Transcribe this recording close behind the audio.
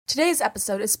Today's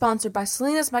episode is sponsored by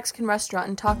Selena's Mexican Restaurant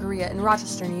and Taqueria in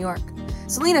Rochester, New York.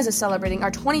 Selena's is celebrating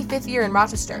our 25th year in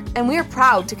Rochester, and we are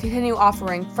proud to continue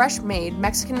offering fresh-made,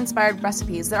 Mexican-inspired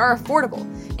recipes that are affordable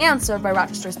and served by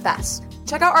Rochester's best.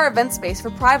 Check out our event space for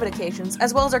private occasions,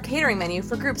 as well as our catering menu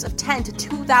for groups of 10 to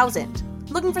 2,000.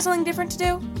 Looking for something different to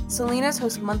do? Selena's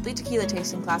hosts monthly tequila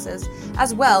tasting classes,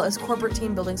 as well as corporate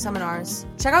team-building seminars.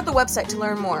 Check out the website to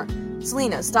learn more,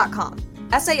 selenas.com.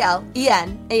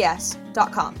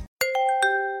 SALENAS.com.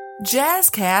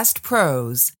 Jazzcast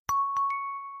Pros.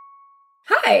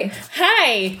 Hi.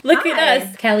 Hi. Look at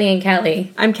us. Kelly and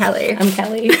Kelly. I'm Kelly. I'm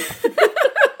Kelly.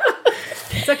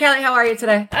 So, Kelly, how are you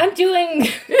today? I'm doing...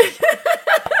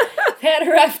 had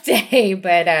a rough day,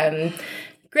 but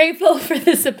grateful for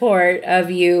the support of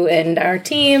you and our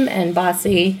team and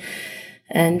Bossy.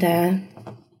 And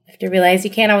have to realize you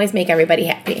can't always make everybody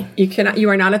happy. You cannot. You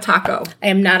are not a taco. I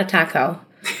am not a taco.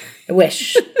 I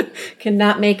wish.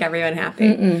 Cannot make everyone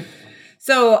happy.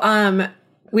 So,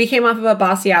 we came off of a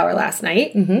Bossy Hour last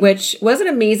night, which was an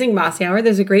amazing Bossy Hour.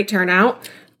 There's a great turnout.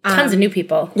 Tons of new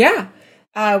people. Yeah.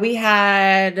 We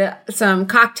had some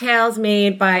cocktails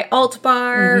made by Alt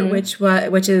Bar, which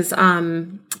is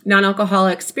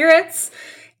non-alcoholic spirits,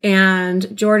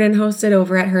 and Jordan hosted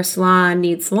over at her salon,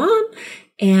 Need Salon,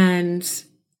 and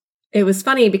it was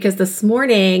funny because this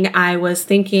morning I was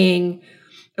thinking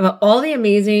about all the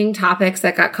amazing topics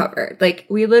that got covered. Like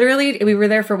we were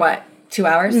there for what, 2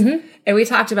 hours? And we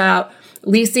talked about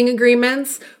leasing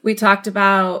agreements. We talked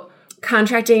about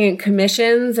contracting and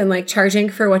commissions and like charging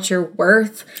for what you're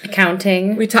worth.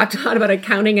 Accounting. We talked a lot about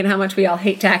accounting and how much we all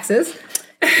hate taxes.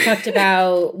 Talked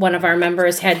about one of our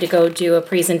members had to go do a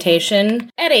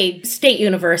presentation at a state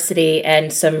university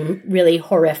and some really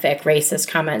horrific racist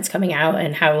comments coming out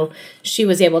and how she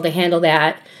was able to handle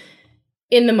that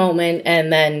in the moment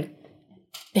and then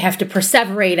have to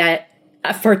perseverate at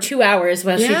for 2 hours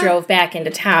while she drove back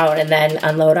into town and then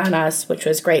unload on us, which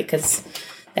was great because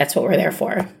that's what we're there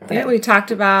for. Yeah, we talked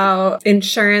about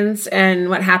insurance and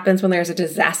what happens when there's a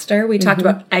disaster. We talked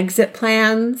about exit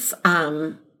plans,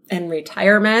 and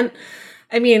retirement.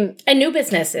 I mean... And new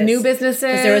businesses. Because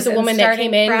there was a woman that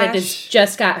came in that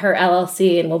just got her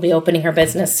LLC and will be opening her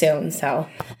business soon, so...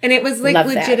 And it was, like,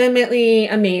 legitimately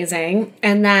amazing.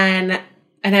 And then...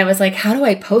 And I was like, how do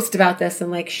I post about this and,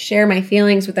 like, share my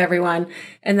feelings with everyone?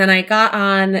 And then I got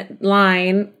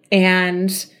online,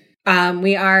 and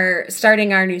we are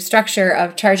starting our new structure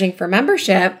of charging for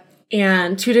membership.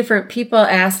 And 2 different people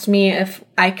asked me if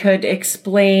I could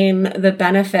explain the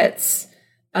benefits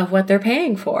of what they're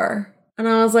paying for. And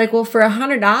I was like, well, for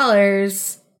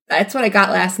 $100, that's what I got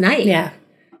last night. Yeah.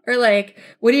 Or like,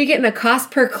 what do you get in a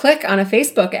cost per click on a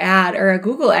Facebook ad or a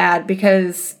Google ad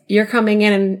because you're coming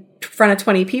in front of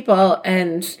 20 people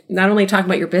and not only talking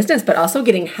about your business, but also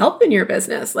getting help in your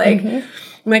business. Like, I'm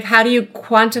like, how do you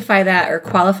quantify that or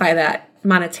qualify that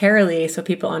monetarily so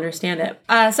people understand it?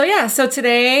 So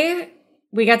today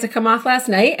we got to come off last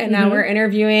night and now we're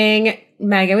interviewing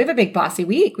Megan. We have a big Bossy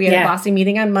week. We had a Bossy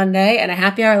meeting on Monday and a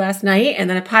happy hour last night and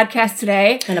then a podcast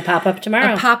today. And a pop-up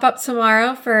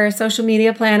tomorrow. For social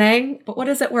media planning. But what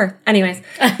is it worth? Anyways.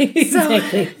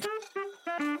 Exactly.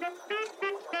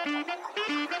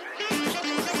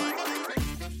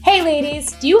 Hey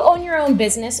ladies, do you own your own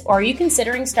business or are you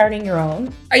considering starting your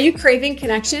own? Are you craving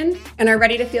connection and are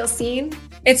ready to feel seen?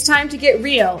 It's time to get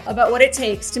real about what it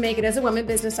takes to make it as a woman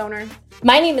business owner.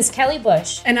 My name is Kelly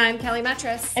Bush. And I'm Kelly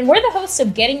Metris. And we're the hosts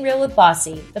of Getting Real with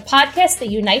Bossy, the podcast that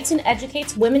unites and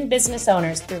educates women business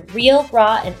owners through real,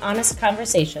 raw, and honest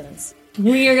conversations.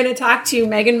 We are going to talk to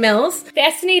Megan Mills.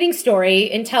 Fascinating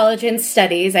story, intelligence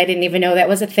studies. I didn't even know that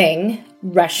was a thing.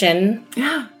 Russian.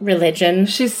 Religion.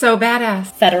 She's so badass.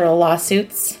 Federal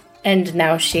lawsuits. And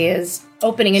now she is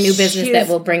opening a new business that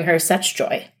will bring her such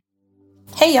joy.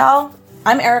 Hey y'all.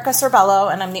 I'm Erica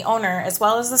Sorbello, and I'm the owner as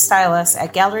well as the stylist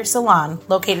at Gallery Salon,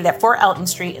 located at 4 Elton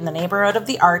Street in the neighborhood of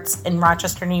the Arts in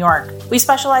Rochester, New York. We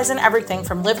specialize in everything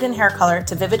from lived-in hair color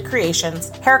to vivid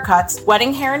creations, haircuts,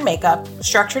 wedding hair and makeup,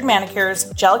 structured manicures,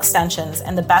 gel extensions,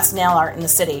 and the best nail art in the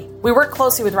city. We work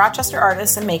closely with Rochester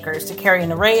artists and makers to carry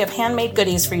an array of handmade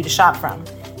goodies for you to shop from.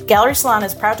 Gallery Salon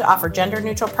is proud to offer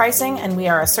gender-neutral pricing, and we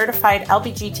are a certified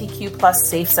LGBTQ+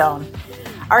 safe zone.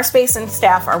 Our space and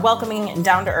staff are welcoming and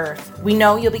down to earth. We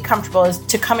know you'll be comfortable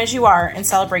to come as you are and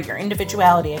celebrate your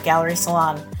individuality at Gallery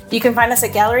Salon. You can find us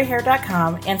at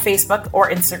galleryhair.com and Facebook or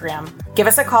Instagram. Give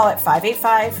us a call at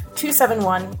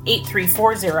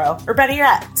 585-271-8340, or better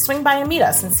yet, swing by and meet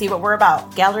us and see what we're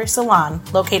about. Gallery Salon,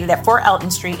 located at 4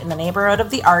 Elton Street in the neighborhood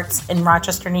of the Arts in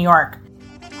Rochester, New York.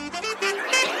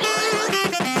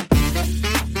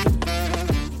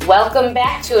 Welcome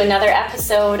back to another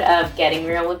episode of Getting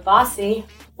Real with Bossy.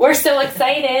 We're so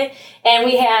excited, and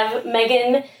we have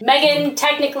Megan,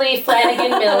 technically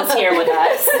Flanagan Mills here with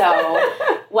us.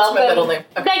 So, welcome. That's my middle name.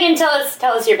 Okay. Megan, tell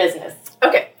us your business.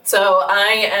 Okay, so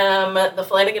I am the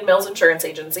Flanagan Mills Insurance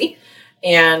Agency,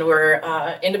 and we're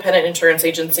an independent insurance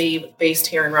agency based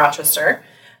here in Rochester.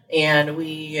 And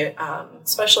we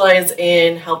specialize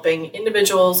in helping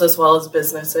individuals as well as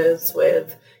businesses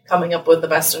with coming up with the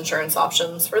best insurance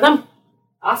options for them.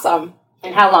 Awesome.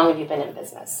 And how long have you been in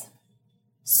business?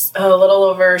 A little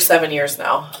over 7 years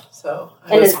now. So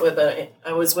I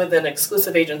was with an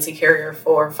exclusive agency carrier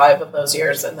for 5 of those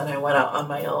years, and then I went out on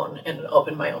my own and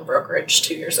opened my own brokerage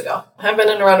 2 years ago. I've been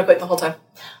in Arundecoit the whole time.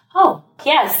 Oh,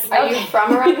 yes. Are you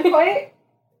from Arundecoit?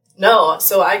 No,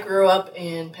 so I grew up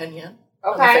in Penn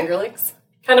on the Finger Lakes.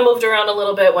 Kind of moved around a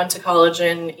little bit, went to college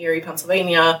in Erie,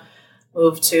 Pennsylvania, I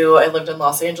lived in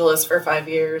Los Angeles for 5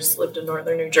 years, lived in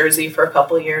northern New Jersey for a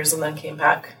couple of years, and then came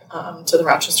back to the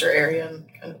Rochester area and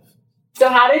kind of. So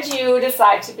how did you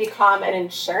decide to become an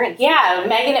insurance agent? Yeah,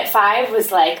 Megan at 5 was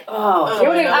like, I'm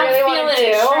feeling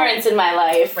insurance in my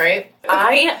life. Right.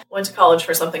 I went to college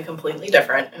for something completely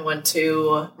different. I went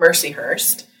to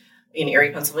Mercyhurst in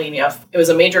Erie, Pennsylvania. It was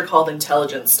a major called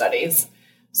Intelligence Studies.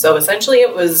 So essentially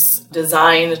it was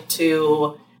designed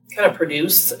to kind of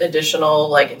produce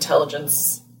additional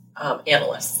intelligence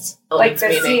analysts. Like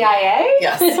the CIA?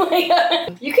 Yes.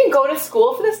 You can go to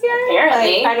school for the CIA?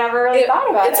 Apparently. I never really thought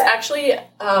about it. It's actually,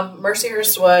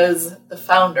 Mercyhurst was the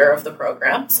founder of the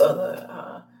program.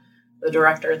 So the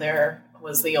director there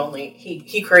was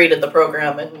he created the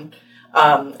program and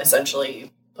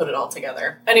essentially put it all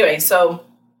together. Anyway, so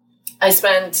I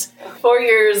spent 4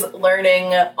 years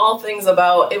learning all things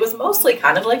about, it was mostly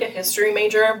kind of like a history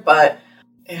major, but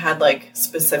it had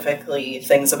specifically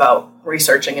things about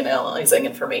researching and analyzing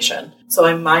information. So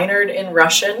I minored in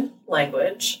Russian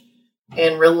language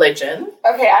and religion.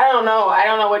 Okay, I don't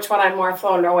know which one I'm more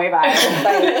flown away by.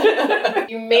 But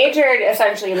you majored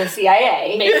essentially in the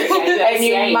CIA. And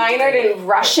you minored in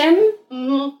Russian.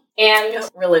 Mm-hmm. And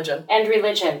religion.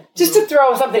 Just to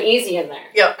throw something easy in there.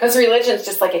 Yeah. Because religion's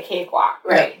just like a cakewalk,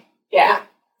 right? Yeah.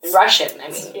 Russian,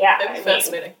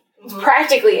 Fascinating. It's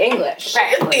practically English.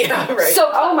 Practically. Yeah, right. So,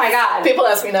 oh my God. People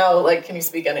ask me now, can you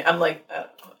speak any? I'm like,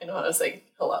 I know how to say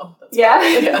hello. That's yeah?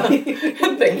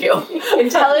 Thank you.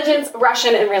 Intelligence,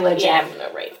 Russian, and religion. Yeah, I'm going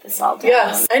to write this all down.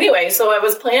 Yes. Anyway, so I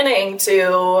was planning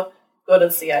to go to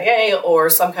the CIA or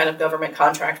some kind of government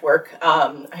contract work.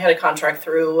 I had a contract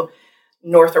through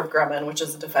Northrop Grumman, which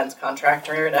is a defense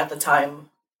contractor, and at the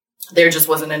time there just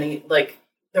wasn't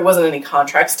any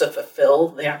contracts to fulfill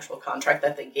the actual contract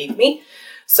that they gave me.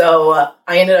 So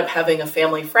I ended up having a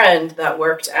family friend that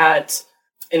worked at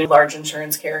a large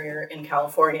insurance carrier in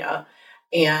California,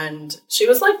 and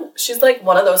she's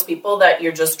one of those people that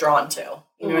you're just drawn to.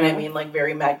 You know what I mean?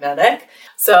 Very magnetic.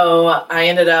 So I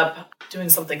ended up doing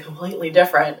something completely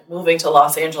different, moving to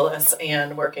Los Angeles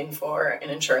and working for an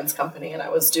insurance company. And I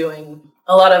was doing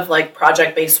a lot of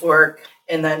project-based work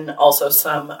and then also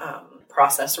some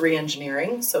process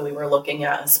re-engineering. So we were looking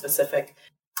at a specific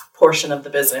portion of the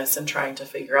business and trying to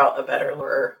figure out a better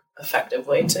or effective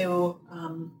way to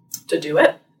do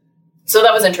it. So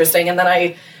that was interesting. And then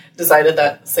I decided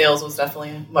that sales was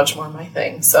definitely much more my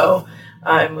thing. So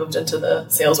I moved into the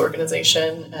sales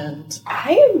organization. And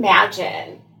I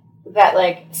imagine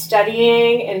that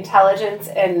studying intelligence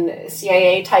and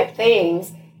CIA type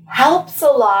things helps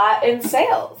a lot in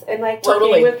sales and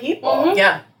working with people.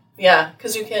 Mm-hmm. Yeah.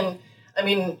 Because you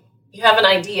have an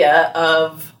idea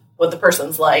of what the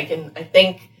person's like, and I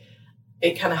think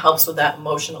it kind of helps with that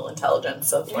emotional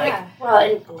intelligence of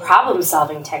and problem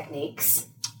solving techniques.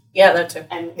 Yeah, that too.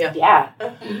 And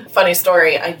Funny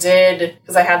story. I did,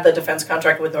 because I had the defense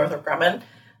contract with Northrop Grumman,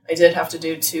 I did have to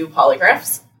do 2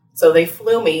 polygraphs. So they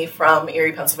flew me from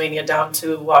Erie, Pennsylvania down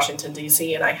to Washington,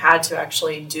 D.C., and I had to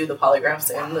actually do the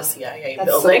polygraphs in the CIA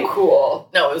building. So cool.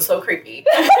 No, it was so creepy.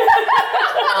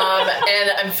 And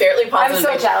I'm fairly positive.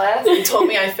 I'm so jealous. They told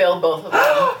me I failed both of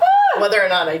them. Whether or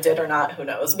not I did or not, who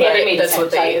knows? But that's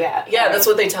what they. That's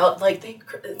what they tell.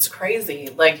 It's crazy.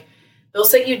 They'll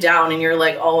sit you down and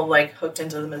you're all hooked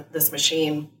into this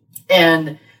machine,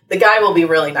 and the guy will be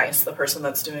really nice, the person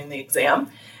that's doing the exam,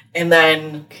 and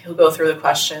then he'll go through the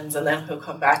questions, and then he'll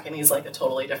come back and he's a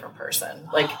totally different person.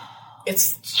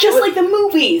 It's just like the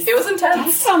movies. It was intense.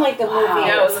 That sound like the movie.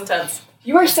 Yeah, it was intense.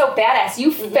 You are so badass.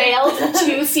 You failed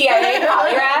 2 CIA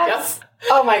polygraphs. Yep.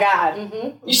 Oh my God.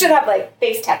 Mm-hmm. You should have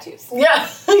face tattoos. Yeah.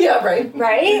 Yeah, right.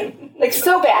 Right?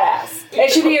 So badass. It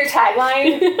should be your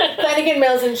tagline. Flanagan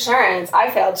Mills Insurance.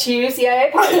 I failed 2 CIA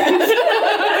polygraphs.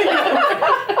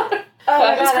 Oh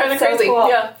my It was God, kind of that's so crazy. cool.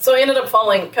 Yeah. So I ended up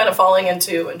falling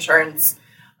into insurance.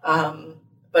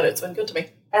 But it's been good to me.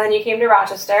 And then you came to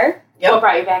Rochester. Yep. What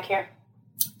brought you back here?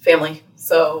 Family.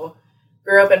 So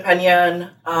grew up in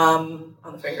Penyan, on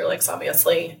the Finger Lakes,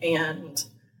 obviously, and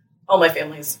all my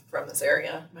family's from this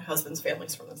area. My husband's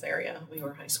family's from this area. We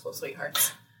were high school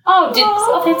sweethearts. Oh,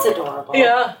 that's adorable.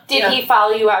 Yeah. Did he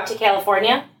follow you out to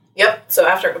California? Yep. So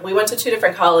after we went to 2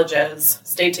 different colleges,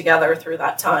 stayed together through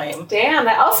that time. Damn,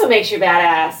 that also makes you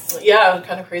badass. Yeah,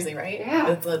 kind of crazy, right?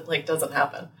 Yeah. It like doesn't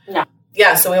happen. No.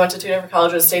 Yeah, so we went to 2 different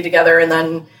colleges, stayed together, and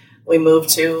then we moved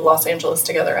to Los Angeles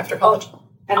together after college.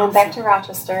 And then back to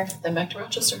Rochester. Then back to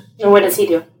Rochester. And what does he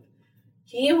do?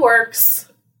 He works,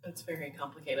 it's very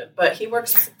complicated, but he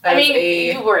works as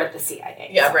you were at the CIA.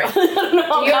 Yeah, right. Do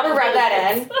you ever rub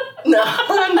that in? No.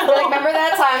 Like, remember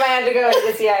that time I had to go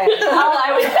to the CIA?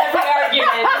 I was every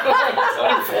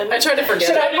argument. I tried to forget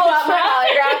Should I it. pull out my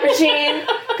polygraph machine?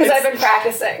 Because I've been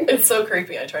practicing. It's so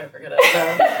creepy. I try to forget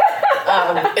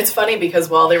it. It's funny because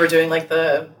while they were doing like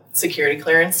the security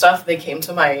clearance stuff, they came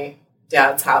to my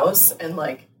dad's house and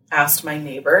like asked my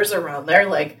neighbors around there,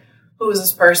 like, who is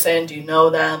this person? Do you know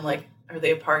them? Like, are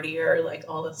they a partier? Like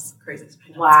all this crazy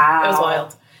stuff. Wow. It was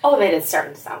wild. Oh, that is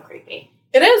starting to sound creepy.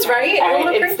 It is, right? A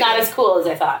little It's creepy. not as cool as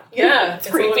I thought. Yeah, it's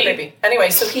a little creepy. Anyway,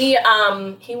 so he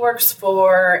works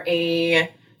for a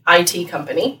IT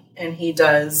company, and he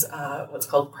does what's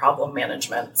called problem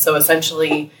management. So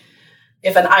essentially,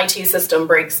 if an IT system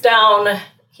breaks down,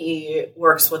 he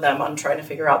works with them on trying to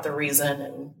figure out the reason,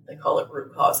 and they call it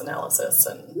root cause analysis.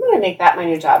 And I'm going to make that my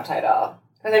new job title.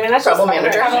 Because, I mean, that's Problem just fun.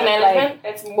 manager. Problem management?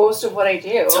 Like, it's most of what I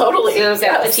do. totally. So is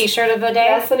that the yes. t-shirt of the day?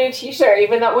 That's the new t-shirt,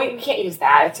 even though we can't use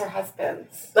that. It's her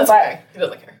husband's. That's But okay. He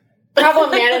doesn't care.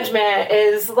 problem management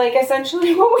is, like,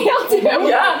 essentially what we all do.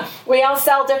 Yeah. We all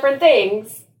sell different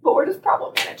things, but we're just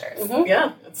problem managers. Mhm.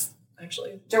 Yeah, it's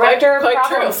actually Director of quite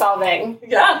problem true. solving.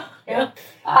 Yeah.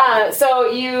 Yeah.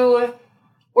 So you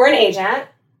were an agent,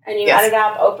 and you Yes. ended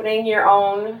up opening your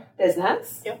own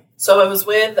business. Yep. So I was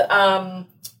with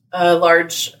a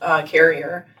large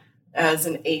carrier as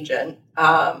an agent.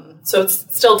 So it's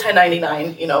still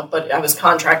 1099, but I was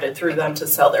contracted through them to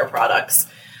sell their products.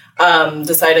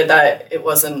 Decided that it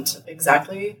wasn't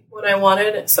exactly what I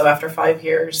wanted. So after 5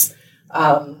 years,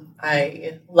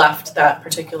 I left that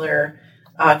particular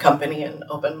company and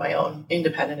opened my own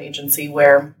independent agency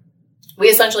where we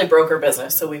essentially broker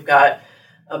business. So we've got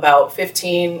about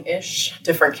 15-ish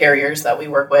different carriers that we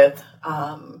work with.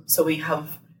 So we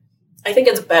have, I think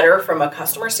it's better from a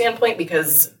customer standpoint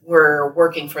because we're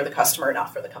working for the customer,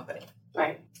 not for the company.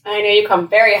 Right. And I know you come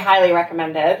very highly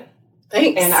recommended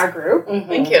Thanks. in our group.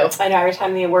 Thank you. I know every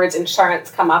time the words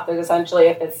insurance come up, there's essentially,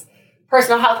 if it's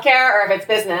personal health care or if it's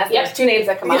business, there's 2 names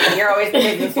that come up, and you're always the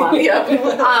business one. Yeah.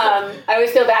 I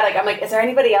always feel bad. I'm like, is there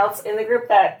anybody else in the group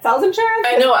that sells insurance?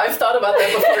 I know. I've thought about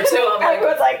that before too. I'm like,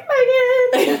 Everyone's like,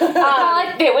 Megan.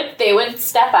 Like they would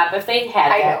step up if they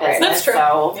had I that know, right? business. That's true.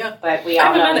 So, Yeah. but we I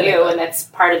all haven't know met you, anybody. and that's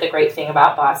part of the great thing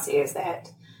about Bossy is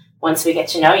that once we get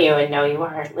to know you and know you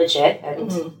are legit,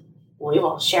 and we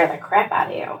will share the crap out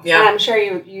of you. And Yeah. I'm sure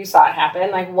you saw it happen.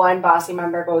 Like, one Bossy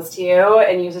member goes to you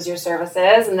and uses your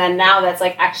services, and then now that's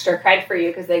like extra cred for you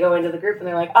because they go into the group and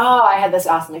they're like, oh, I had this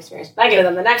awesome experience with Megan. And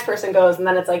then the next person goes, and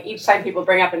then it's like each time people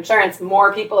bring up insurance,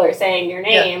 more people are saying your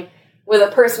name with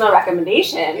a personal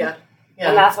recommendation. Yeah.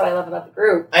 And that's what I love about the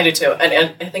group. I do too.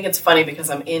 And I think it's funny because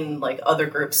I'm in like other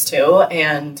groups too.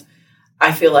 And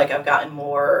I feel like I've gotten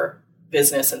more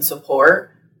business and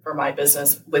support for my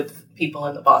business with people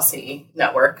in the Bossy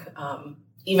network.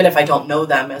 Even if I don't know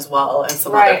them as well as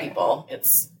some other people,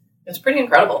 it's pretty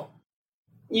incredible.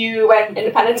 You went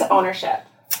independent to ownership.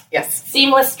 Yes.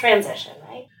 Seamless transition,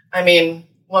 right? I mean,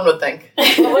 one would think.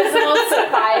 What was the most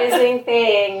surprising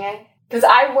thing? Because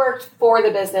I worked for the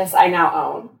business I now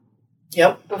own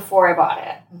Yep. before I bought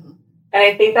it. Mhm. And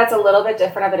I think that's a little bit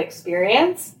different of an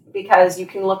experience because you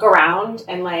can look around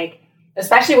and like,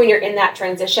 especially when you're in that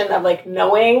transition of like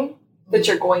knowing that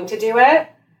you're going to do it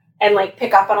and like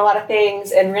pick up on a lot of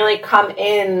things and really come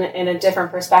in a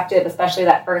different perspective, especially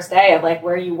that first day of like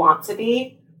where you want to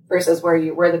be versus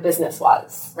where the business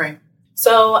was. Right.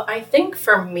 So I think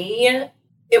for me,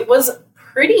 it was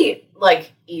pretty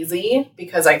like easy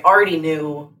because I already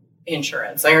knew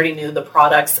insurance. I already knew the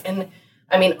products. And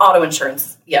I mean, auto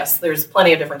insurance, yes, there's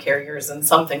plenty of different carriers and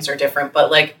some things are different,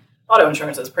 but like auto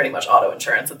insurance is pretty much auto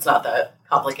insurance. It's not that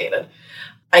complicated.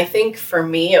 I think for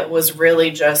me, it was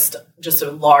really just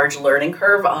a large learning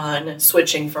curve on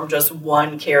switching from just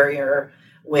one carrier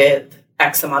with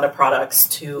X amount of products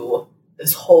to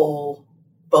this whole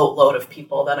boatload of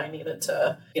people that I needed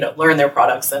to, learn their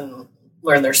products and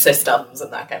learn their systems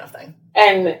and that kind of thing.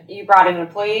 And you brought in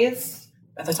employees?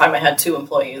 At the time, I had 2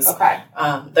 employees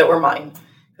that were mine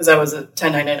because I was a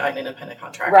 1099 independent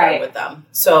contractor with them.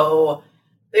 So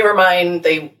they were mine.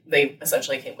 They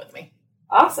essentially came with me.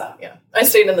 Awesome. Yeah. I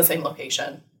stayed in the same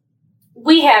location.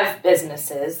 We have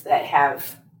businesses that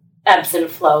have ebbs and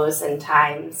flows and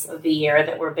times of the year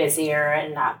that we're busier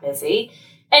and not busy.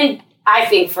 And I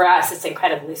think for us, it's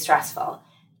incredibly stressful.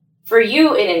 For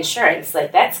you in insurance,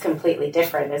 like that's completely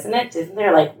different, isn't it? Isn't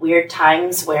there like weird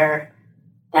times where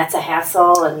that's a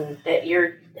hassle and that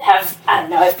I don't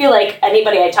know. I feel like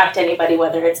I talk to anybody,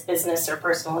 whether it's business or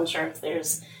personal insurance,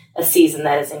 there's a season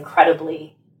that is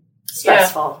incredibly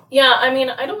stressful. Yeah. I mean,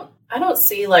 I don't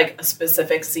see like a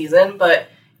specific season, but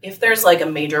if there's like a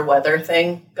major weather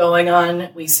thing going on,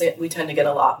 we tend to get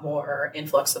a lot more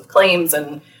influx of claims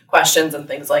and questions and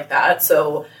things like that.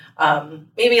 So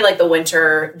maybe like the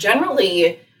winter,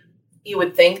 generally you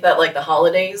would think that like the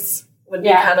holidays would be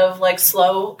kind of like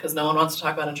slow because no one wants to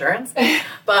talk about insurance.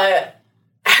 But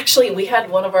actually we had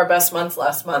one of our best months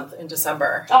last month in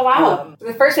December. Oh, wow.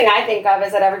 The first thing I think of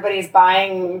is that everybody's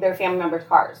buying their family members'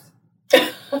 cars.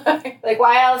 Like,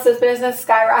 why else is business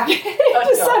skyrocket in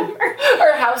December?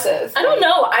 Or houses? I don't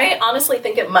know. I honestly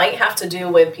think it might have to do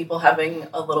with people having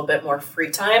a little bit more free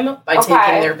time by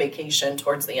taking their vacation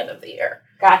towards the end of the year.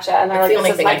 Gotcha. And they're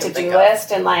like, this is my to-do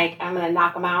list, and like, I'm going to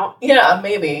knock them out. Yeah,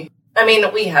 maybe. I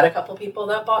mean, we had a couple people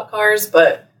that bought cars,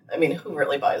 but I mean, who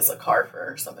really buys a car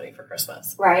for somebody for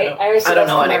Christmas? Right. I always see those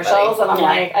commercials, and I'm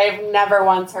like, I've never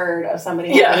once heard of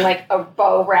somebody having like a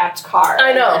bow-wrapped car.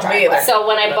 I know, me either. So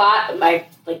when I bought my,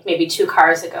 like maybe 2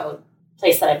 cars ago,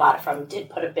 place that I bought it from did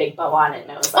put a big bow on it,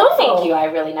 and I was like, thank you. I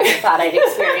really never thought I'd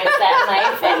experience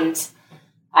that in life, and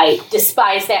I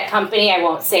despise that company. I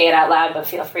won't say it out loud, but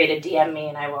feel free to DM me,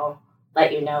 and I will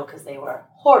let you know because they were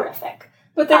horrific.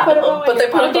 But they put a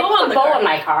bow on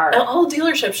my car. All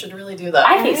dealerships should really do that.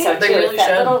 I think so, too. They really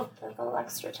should. Little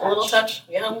extra touch. A little touch,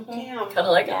 yeah. Mm-hmm. Kind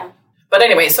of like it. But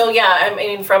anyway, so yeah, I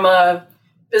mean, from a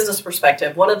business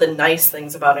perspective, one of the nice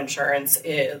things about insurance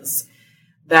is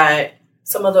that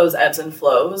some of those ebbs and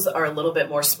flows are a little bit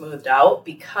more smoothed out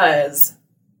because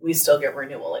we still get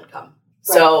renewal income.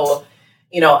 Right. So,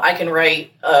 I can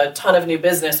write a ton of new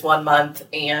business one month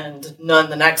and none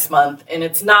the next month, and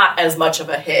it's not as much of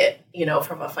a hit,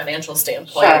 from a financial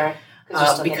standpoint. Sure.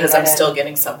 Because I'm still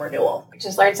getting some renewal. I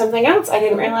just learned something else. I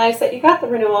didn't realize that you got the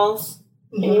renewals.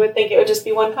 Mm-hmm. And you would think it would just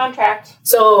be one contract.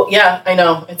 So, yeah, I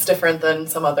know. It's different than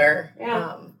some other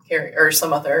carrier or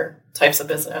some other types of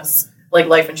business. Like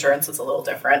life insurance is a little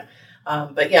different.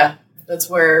 But, yeah, that's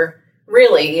where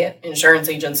really insurance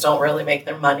agents don't really make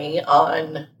their money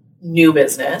on new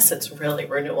business. It's really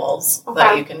renewals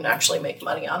that you can actually make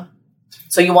money on.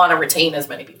 So you want to retain as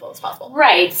many people as possible.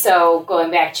 Right. So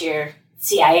going back to your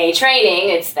CIA training,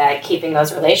 it's that keeping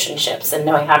those relationships and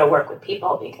knowing how to work with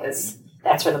people because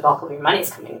that's where the bulk of your money is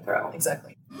coming through.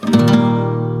 Exactly.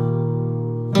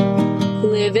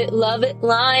 Live it, love it,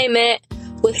 lime it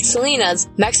with Selena's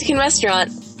Mexican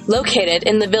restaurant located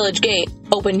in the Village Gate.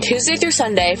 Open Tuesday through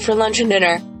Sunday for lunch and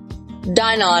dinner.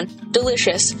 Dine on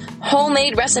delicious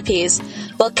homemade recipes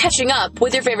while catching up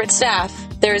with your favorite staff.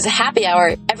 There is a happy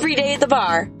hour every day at the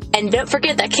bar. And don't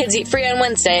forget that kids eat free on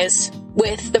Wednesdays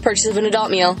with the purchase of an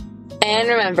adult meal. And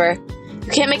remember,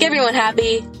 you can't make everyone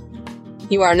happy.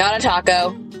 You are not a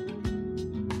taco.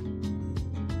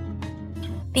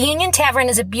 The Union Tavern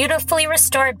is a beautifully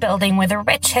restored building with a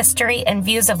rich history and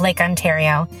views of Lake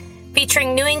Ontario.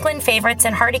 Featuring New England favorites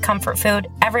and hearty comfort food,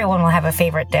 everyone will have a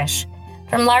favorite dish.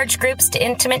 From large groups to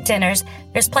intimate dinners,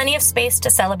 there's plenty of space to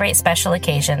celebrate special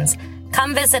occasions.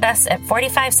 Come visit us at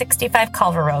 4565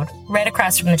 Culver Road, right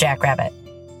across from the Jackrabbit.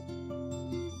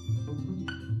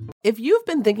 If you've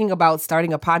been thinking about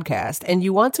starting a podcast and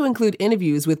you want to include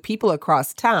interviews with people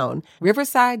across town,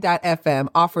 Riverside.fm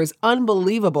offers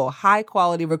unbelievable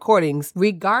high-quality recordings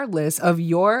regardless of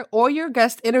your or your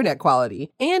guest internet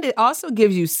quality. And it also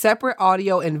gives you separate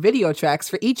audio and video tracks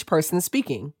for each person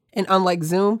speaking. And unlike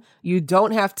Zoom, you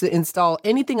don't have to install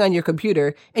anything on your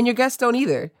computer, and your guests don't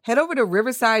either. Head over to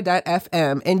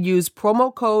Riverside.fm and use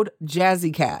promo code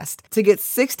JazzyCast to get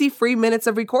 60 free minutes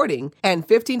of recording and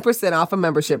 15% off a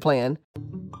membership plan.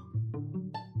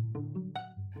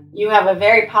 You have a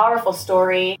very powerful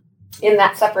story in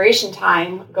that separation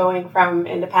time, going from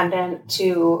independent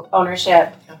to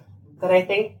ownership, that I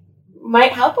think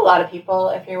might help a lot of people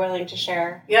if you're willing to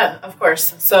share. Yeah, of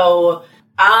course. So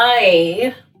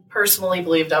I personally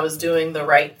believed I was doing the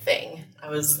right thing. I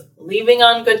was leaving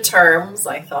on good terms,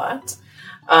 I thought,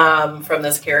 from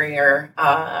this carrier,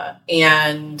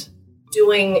 and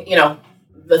doing,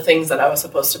 the things that I was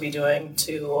supposed to be doing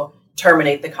to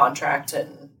terminate the contract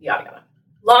and yada yada.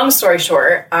 Long story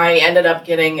short, I ended up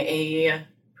getting a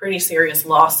pretty serious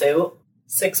lawsuit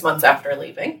 6 months after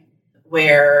leaving,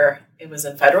 where it was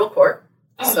in federal court.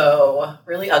 So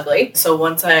really ugly. So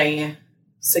once I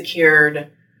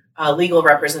secured legal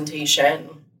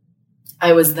representation,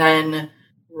 I was then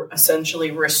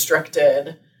essentially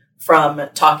restricted from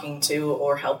talking to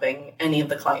or helping any of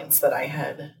the clients that I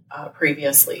had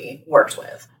previously worked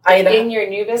with. In your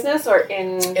new business or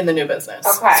in the new business?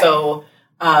 Okay. So,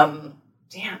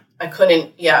 I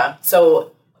couldn't. Yeah.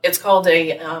 So it's called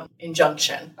a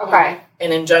injunction. Okay.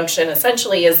 An injunction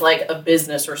essentially is like a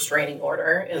business restraining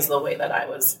order, is the way that I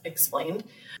was explained.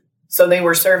 So they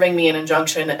were serving me an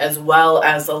injunction as well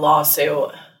as a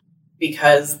lawsuit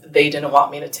because they didn't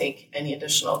want me to take any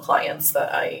additional clients.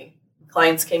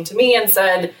 Clients came to me and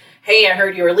said, hey, I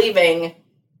heard you were leaving,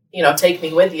 take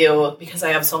me with you, because I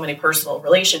have so many personal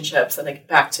relationships. And I get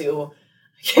back to,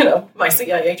 my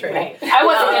CIA training. Right. I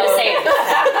wasn't going to say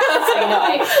that.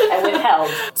 I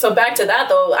withheld. So back to that,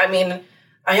 though,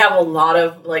 I have a lot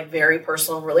of very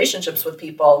personal relationships with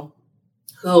people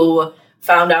who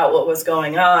found out what was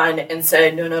going on and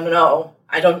said, no.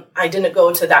 I didn't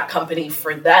go to that company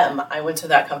for them. I went to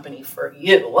that company for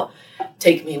you.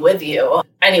 Take me with you.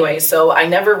 Anyway, so I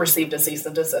never received a cease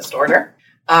and desist order,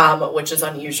 which is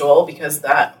unusual because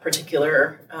that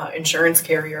particular insurance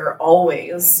carrier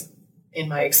always, in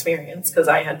my experience, because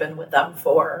I had been with them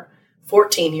for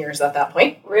 14 years at that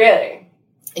point. Really?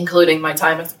 Including my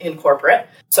time in corporate.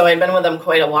 So I'd been with them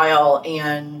quite a while,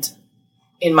 and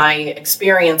in my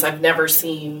experience, I've never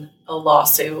seen a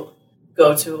lawsuit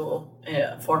go to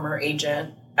a former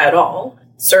agent at all.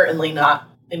 Certainly not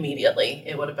immediately.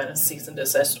 It would have been a cease and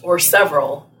desist or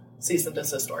several cease and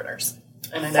desist orders.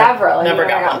 And I never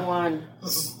got one.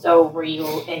 So were you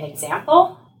an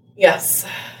example? Yes.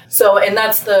 So, and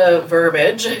that's the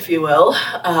verbiage, if you will,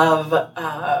 of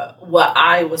what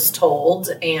I was told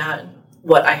and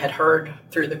what I had heard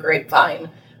through the grapevine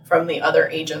from the other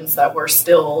agents that were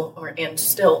still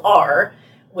are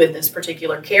with this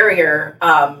particular carrier.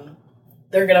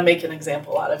 They're going to make an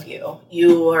example out of you.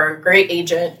 You are a great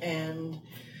agent, and,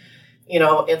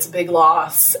 it's a big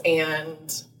loss,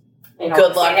 and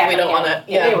good luck. We don't want to,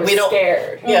 we don't,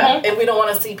 scared. Yeah, and we don't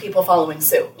want to see people following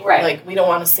suit. Right. We don't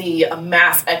want to see a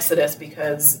mass exodus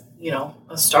because,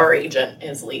 a star agent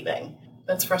is leaving.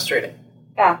 That's frustrating.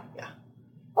 Yeah. Yeah.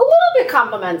 A little bit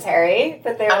complimentary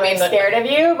that they were scared of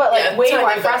you, but way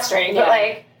more frustrating.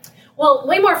 But well,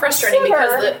 way more frustrating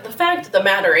because the fact of the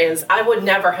matter is I would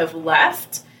never have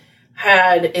left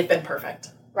had it been perfect.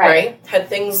 Right? Had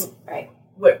things,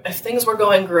 if things were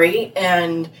going great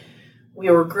and we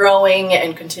were growing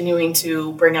and continuing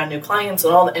to bring on new clients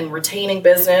and retaining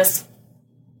business,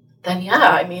 then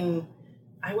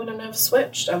I wouldn't have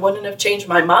switched. I wouldn't have changed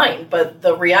my mind. But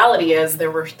the reality is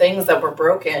there were things that were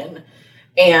broken,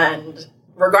 and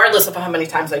regardless of how many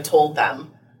times I told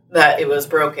them that it was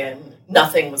broken,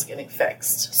 nothing was getting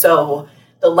fixed. So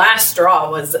the last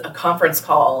straw was a conference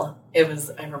call.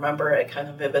 I remember it kind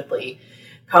of vividly,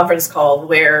 conference call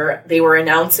where they were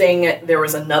announcing there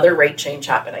was another rate change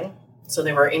happening. So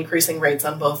they were increasing rates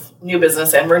on both new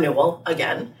business and renewal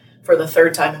again for the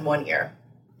third time in 1 year.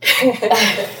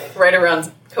 Right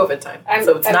around COVID time.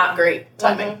 So it's not great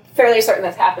timing. Fairly certain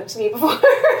that's happened to me before.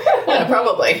 Yeah,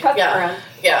 probably.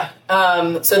 Yeah.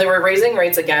 So they were raising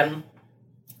rates again.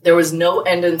 There was no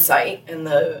end in sight, and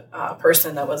the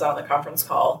person that was on the conference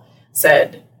call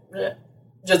said,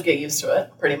 just get used to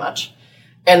it, pretty much.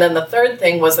 And then the third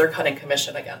thing was they're cutting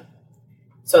commission again.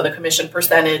 So the commission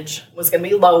percentage was going to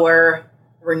be lower.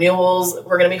 Renewals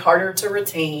were going to be harder to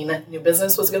retain. New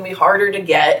business was going to be harder to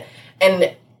get.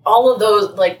 And all of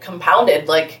those compounded,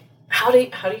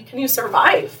 can you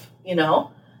survive? You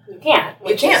can't.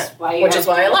 Which is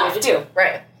why I left.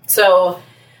 Right. So,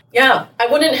 yeah, I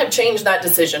wouldn't have changed that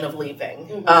decision of leaving.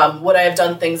 Mm-hmm. Would I have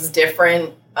done things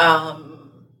different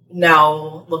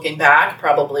now looking back?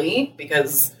 Probably,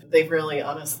 because they've really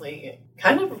honestly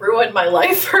kind of ruined my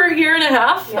life for a year and a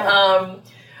half. Yeah.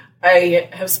 I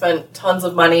have spent tons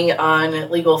of money on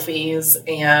legal fees,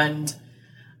 and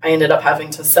I ended up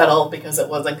having to settle because it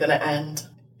wasn't going to end.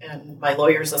 And my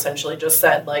lawyers essentially just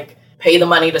said, pay the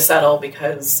money to settle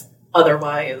because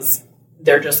otherwise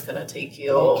they're just going to take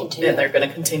you and they're going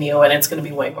to continue, and it's going to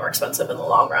be way more expensive in the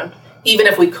long run. Even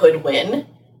if we could win,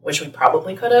 which we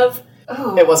probably could have,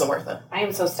 it wasn't worth it. I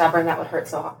am so stubborn that would hurt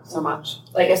so much.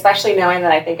 Especially knowing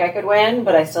that I think I could win,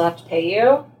 but I still have to pay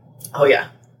you. Oh, yeah.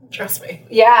 Trust me.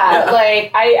 Yeah.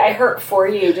 I hurt for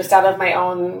you just out of my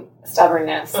own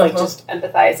stubbornness, just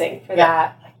empathizing for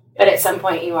that. But at some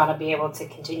point, you want to be able to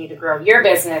continue to grow your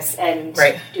business and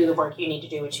do the work you need to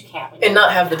do, which you can't. And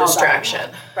not have the distraction.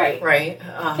 Right. Right.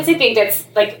 Because I think that's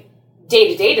like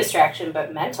day-to-day distraction,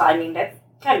 but mental, I mean, that's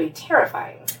got to be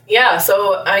terrifying. Yeah,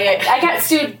 so I got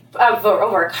sued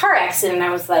over a car accident, and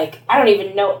I was like, I don't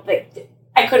even know, like,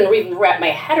 I couldn't even wrap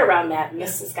my head around that, and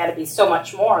this has got to be so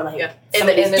much more, like,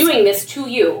 somebody's doing this to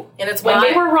you. And it's when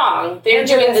they were wrong, they're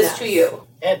doing this to you.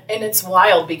 And it's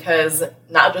wild because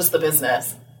not just the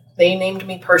business, they named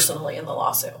me personally in the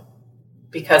lawsuit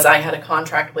because I had a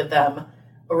contract with them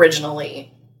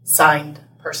originally signed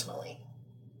personally.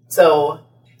 So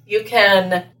you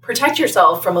can protect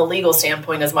yourself from a legal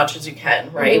standpoint as much as you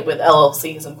can, right? With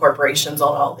LLCs and corporations and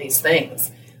all these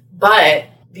things. But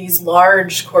these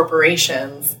large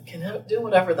corporations can do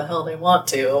whatever the hell they want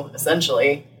to,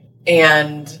 essentially.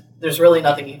 And there's really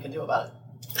nothing you can do about it.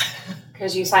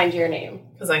 Because you signed your name.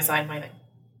 Because I signed my name.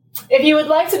 If you would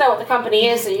like to know what the company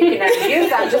is so you can use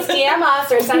them, just DM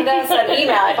us or send us an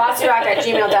email at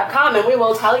bossrock@gmail.com and we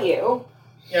will tell you.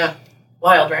 Yeah.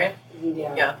 Wild, right?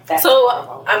 Yeah.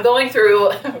 So I'm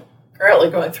currently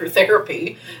going through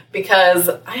therapy because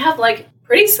I have like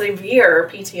pretty severe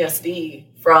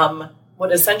PTSD from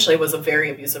what essentially was a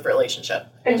very abusive relationship.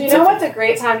 And do you know what's a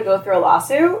great time to go through a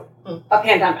lawsuit? A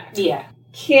pandemic. Yeah.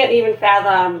 Can't even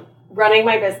fathom running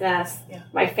my business,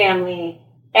 my family,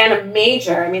 and a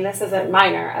major, I mean, this isn't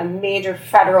minor, a major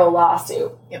federal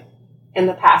lawsuit in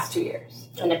the past 2 years.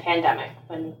 In a pandemic,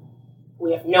 when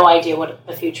we have no idea what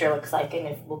the future looks like and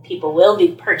if people will be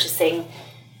purchasing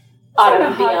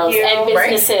automobiles and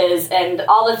businesses and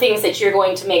all the things that you're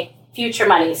going to make future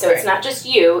money. So it's not just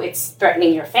you, it's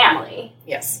threatening your family.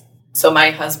 Yes. So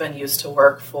my husband used to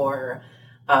work for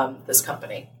this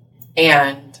company.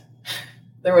 And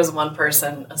there was one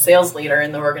person, a sales leader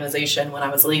in the organization when I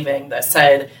was leaving that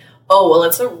said, oh, well,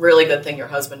 it's a really good thing your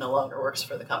husband no longer works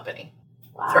for the company.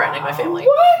 Wow. Threatening my family.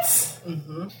 What?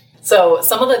 Mm-hmm. So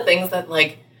some of the things that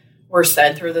like were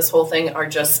said through this whole thing are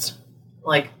just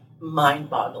like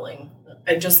mind-boggling.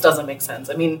 It just doesn't make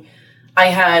sense. I mean, I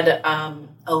had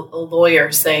a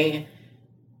lawyer say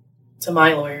to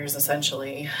my lawyers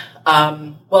essentially,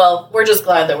 well, we're just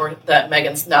glad that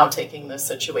Megan's now taking this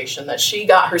situation that she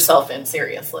got herself in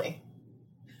seriously.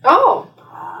 Oh.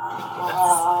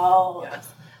 Yes.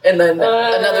 And then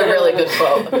another really good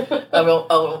quote. I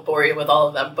won't bore you with all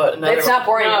of them, but another. It's not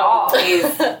boring at all. Please.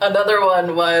 Another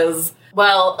one was,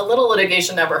 well, a little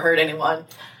litigation never hurt anyone.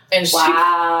 And she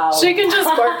can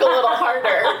just work a little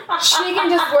harder. She can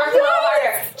just work a little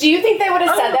harder. Do you think they would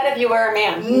have said that if you were a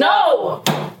man? No.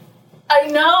 I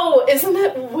know. Isn't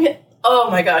it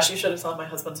oh my gosh, you should have saw my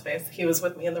husband's face. He was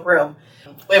with me in the room.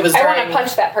 I want to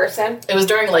punch that person. It was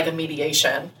during like a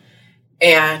mediation.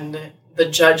 And the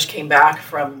judge came back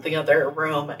from the other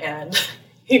room and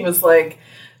he was like,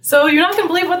 so you're not going to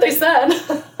believe what they said.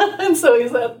 And so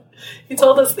he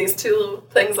told us these two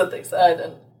things that they said.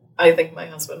 And I think my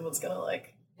husband was going to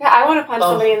like. Yeah, I want to punch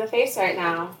somebody in the face right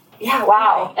now. Yeah,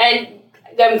 wow. And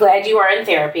I'm glad you are in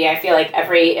therapy. I feel like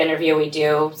every interview we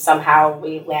do, somehow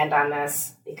we land on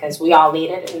this because we all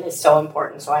need it and it's so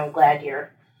important. So I'm glad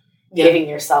you're giving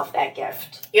yourself that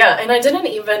gift. Yeah, and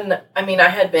I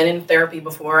had been in therapy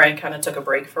before. I kind of took a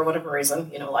break for whatever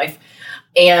reason, life.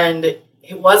 And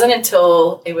it wasn't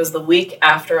until it was the week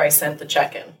after I sent the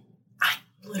check-in. I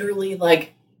literally,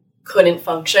 couldn't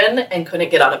function and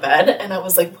couldn't get out of bed. And I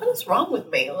was like, what is wrong with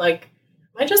me? Am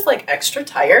I just, extra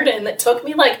tired? And it took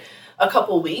me, a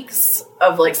couple weeks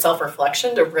of,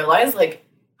 self-reflection to realize,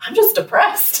 I'm just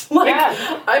depressed.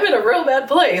 I'm in a real bad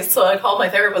place. So I called my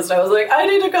therapist and I was like, I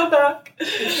need to come back.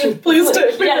 Please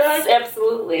take me back. Yes,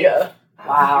 absolutely. Yeah.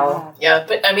 Wow. Yeah,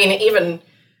 but even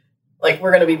we're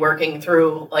going to be working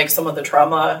through some of the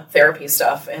trauma therapy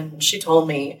stuff. And she told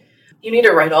me, you need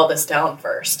to write all this down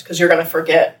first because you're going to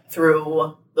forget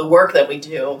through the work that we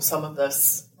do some of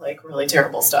this really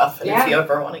terrible stuff. And if you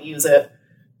ever want to use it,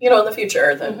 in the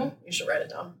future, then you should write it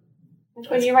down.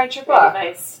 When you write your book.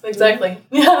 Nice. Exactly.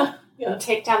 Yeah. And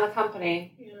take down the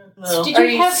company. Yeah. No. So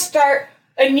did you start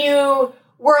a new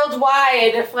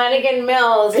worldwide Flanagan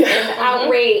Mills and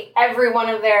outrate every one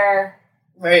of their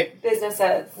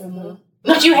businesses? Mm-hmm.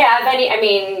 Did you have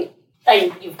any,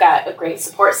 you've got a great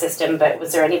support system, but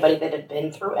was there anybody that had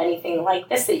been through anything like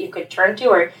this that you could turn to,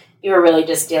 or you were really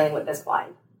just dealing with this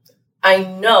blind? I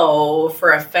know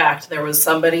for a fact there was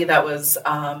somebody that was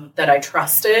that I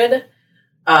trusted,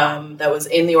 that was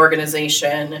in the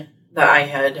organization that I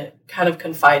had kind of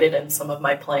confided in some of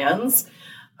my plans,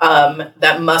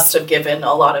 that must have given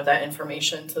a lot of that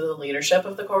information to the leadership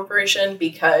of the corporation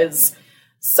because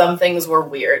some things were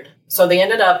weird. So they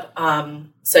ended up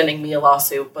sending me a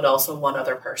lawsuit, but also one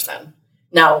other person.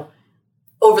 Now,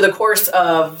 over the course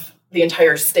of the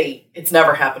entire state, it's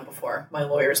never happened before. My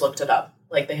lawyers looked it up.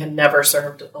 Like, they had never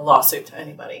served a lawsuit to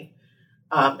anybody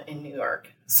in New York.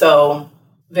 So,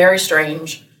 very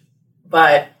strange,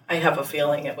 but I have a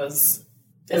feeling it was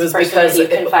because you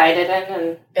confided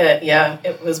in, and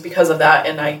it was because of that,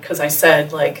 and I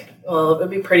said, like, well, it would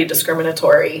be pretty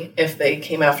discriminatory if they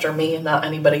came after me and not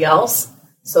anybody else,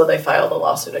 so they filed a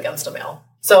lawsuit against a male.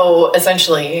 So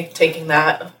essentially, taking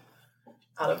that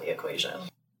out of the equation.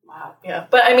 Wow. Yeah,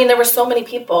 but I mean, there were so many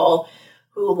people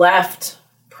who left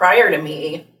prior to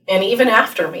me and even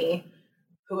after me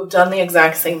who have done the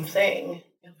exact same thing.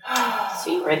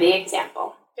 So you were the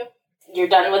example. Yep. You're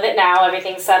done with it now.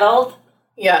 Everything's settled.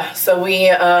 Yeah. So we,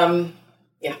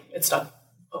 it's done.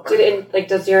 Over.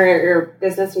 Does your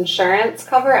business insurance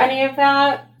cover any of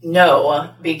that?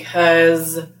 No,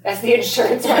 because As the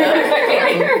insurance writer.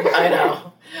 I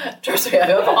know. Trust me, I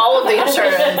have all of the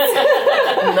insurance.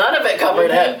 None of it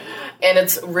covered it. And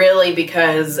it's really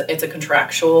because it's a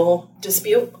contractual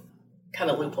dispute,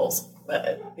 kind of loopholes.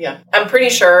 But yeah, I'm pretty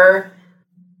sure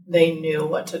they knew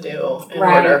what to do in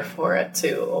order for it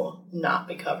to not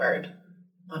be covered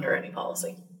under any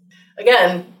policy.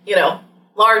 Again,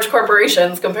 large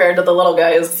corporations compared to the little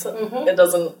guys, they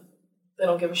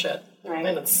don't give a shit. Right.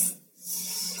 And it's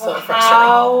so frustrating.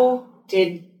 How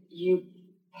did you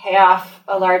pay off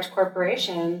a large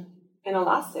corporation in a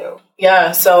lawsuit?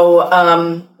 Yeah,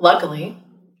 so luckily,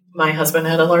 my husband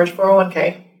had a large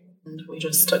 401k, and we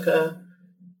just took a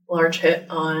large hit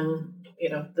on, the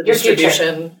Your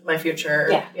distribution, future. My future.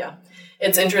 Yeah.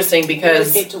 It's interesting You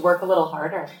because... just need to work a little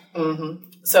harder. Mm-hmm.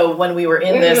 So when we were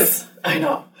in this... I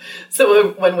know.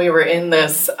 So when we were in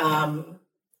this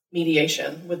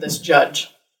mediation with this judge,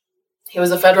 he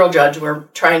was a federal judge. We're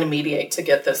trying to mediate to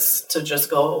get this to just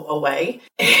go away.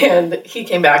 And he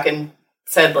came back and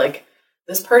said, like,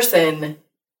 this person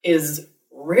is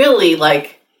really,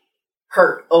 like,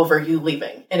 hurt over you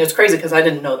leaving. And it's crazy because I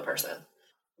didn't know the person.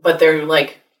 But they're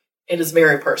like, it is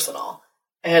very personal.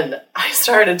 And I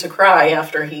started to cry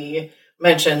after he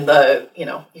mentioned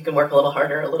you can work a little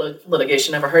harder, a little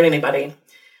litigation never hurt anybody.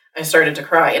 I started to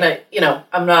cry. And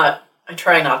I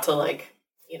try not to, like,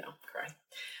 cry.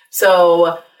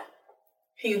 So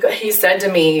he said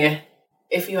to me,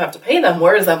 if you have to pay them,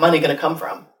 where is that money going to come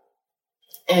from?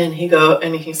 And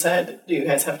he said, do you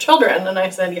guys have children? And I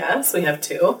said, yes, we have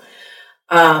 2.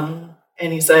 And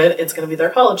he said, it's going to be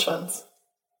their college funds.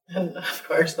 And of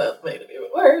course that made it even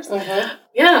worse. Mm-hmm.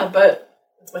 Yeah, but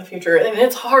it's my future. And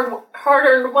it's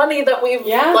hard-earned money that we've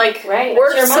worked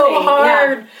so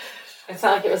hard. Yeah. It's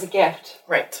not like it was a gift.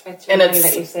 Right. It's your money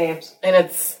that you saved. And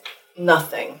it's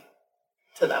nothing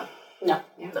to them. No.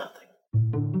 Yeah. Nothing.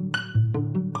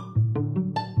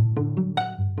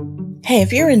 Hey,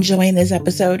 if you're enjoying this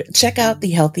episode, check out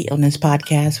the Healthy Illness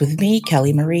Podcast with me,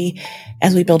 Kelly Marie,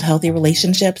 as we build healthy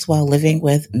relationships while living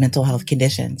with mental health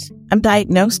conditions. I'm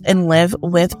diagnosed and live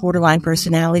with borderline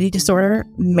personality disorder,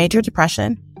 major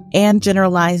depression, and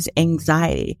generalized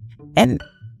anxiety. And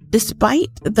despite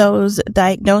those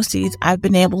diagnoses, I've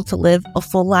been able to live a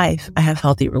full life. I have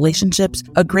healthy relationships,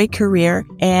 a great career,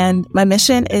 and my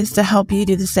mission is to help you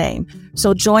do the same.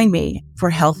 So join me for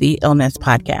Healthy Illness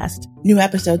Podcast. New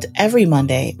episodes every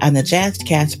Monday on the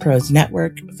Jazzcast Pros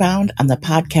Network, found on the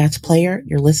podcast player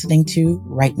you're listening to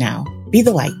right now. Be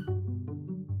the light.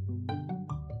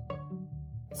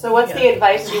 So what's the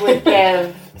advice you would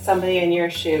give somebody in your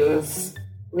shoes,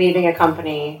 leaving a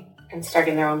company and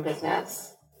starting their own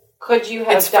business? Could you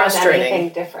have done anything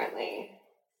differently?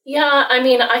 Yeah, I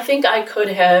mean, I think I could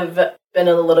have been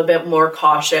a little bit more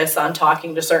cautious on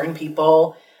talking to certain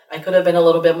people. I could have been a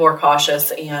little bit more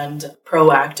cautious and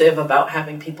proactive about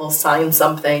having people sign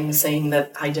something saying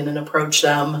that I didn't approach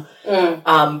them.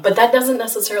 But that doesn't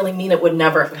necessarily mean it would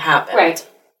never have happened. Right.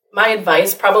 My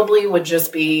advice probably would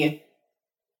just be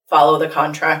follow the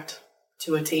contract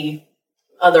to a T.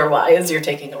 Otherwise, you're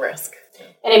taking a risk.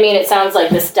 And I mean, it sounds like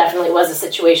this definitely was a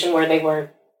situation where they were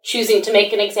choosing to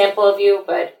make an example of you,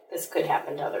 but this could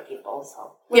happen to other people.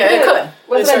 So it could.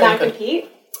 Was it a non-compete?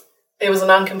 It was a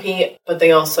non-compete, but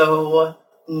they also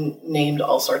named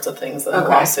all sorts of things in the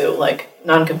lawsuit, like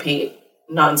non-compete,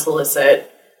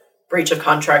 non-solicit, breach of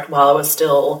contract while I was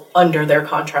still under their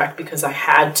contract because I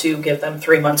had to give them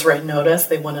 3 months written notice.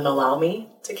 They wouldn't allow me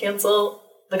to cancel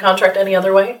the contract any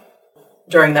other way.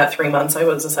 During that 3 months, I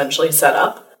was essentially set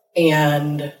up,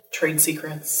 and trade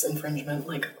secrets, infringement,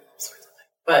 like all sorts of things.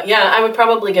 But yeah, I would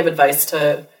probably give advice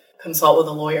to consult with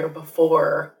a lawyer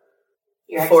before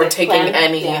taking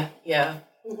any. Yeah.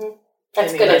 Mm-hmm.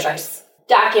 That's good advice.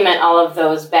 Document all of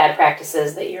those bad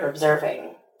practices that you're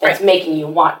observing that's making you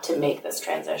want to make this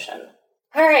transition.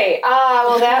 All right.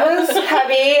 Well, that was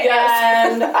heavy,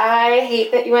 Yes. and I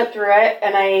hate that you went through it,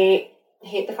 and I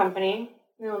hate the company.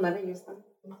 We'll never use them.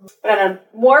 But on a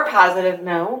more positive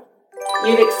note,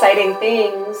 you have exciting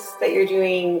things that you're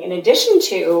doing in addition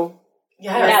to.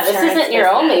 Yeah, this isn't your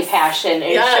only passion,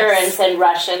 insurance and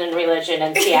Russian and religion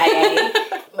and CIA.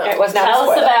 It was not Tell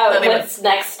us about Not what's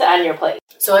next on your plate.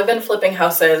 So I've been flipping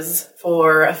houses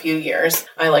for a few years.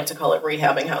 I like to call it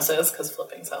rehabbing houses because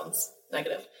flipping sounds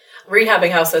negative.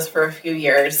 Rehabbing houses for a few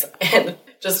years. And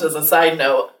just as a side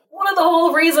note, one of the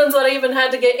whole reasons that I even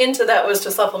had to get into that was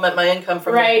to supplement my income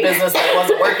from the business that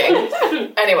wasn't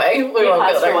working. Anyway, we won't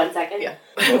go there. For 1 second. Yeah.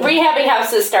 Rehabbing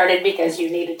houses started because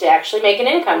you needed to actually make an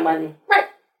income when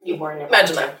you weren't.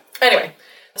 Imagine that. Anyway,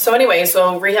 so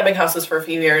rehabbing houses for a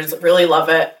few years. Really love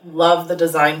it. Love the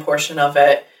design portion of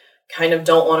it. Kind of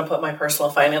don't want to put my personal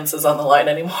finances on the line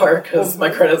anymore because my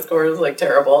credit score is like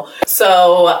terrible.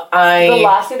 So Did the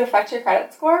lawsuit affect your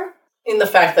credit score? In the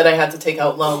fact that I had to take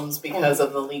out loans because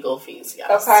of the legal fees,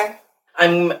 yes. Okay.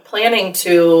 I'm planning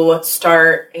to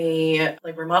start a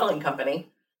remodeling company,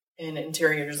 an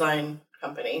interior design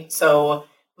company. So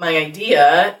my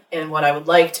idea and what I would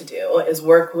like to do is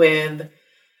work with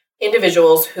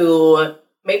individuals who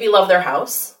maybe love their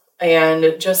house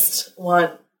and just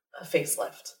want a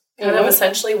facelift. Kind of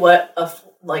essentially what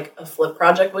a flip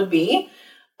project would be,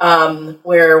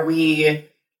 where we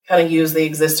kind of use the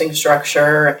existing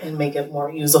structure and make it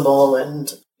more usable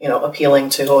and, appealing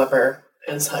to whoever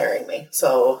is hiring me.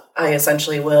 So I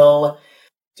essentially will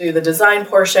do the design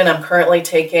portion. I'm currently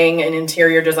taking an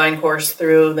interior design course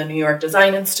through the New York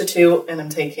Design Institute, and I'm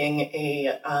taking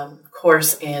a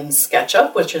course in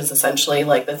SketchUp, which is essentially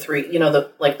like the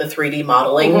 3D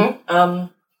modeling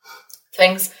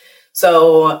things.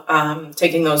 So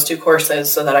taking those two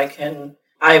courses so that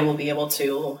I will be able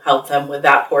to help them with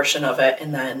that portion of it,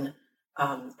 and then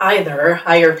either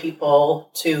hire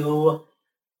people to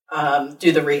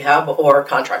do the rehab or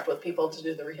contract with people to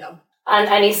do the rehab. On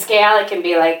any scale, it can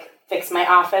be like fix my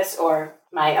office or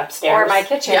my upstairs. Or my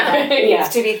kitchen. Yeah. It needs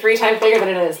to be 3 times bigger than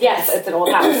it is. Yes. It's an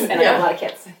old house and I have a lot of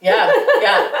kids.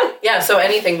 Yeah. So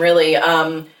anything really.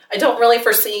 I don't really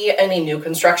foresee any new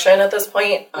construction at this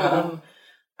point. I'm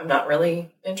not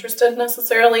really interested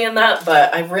necessarily in that,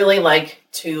 but I really like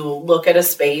to look at a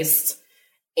space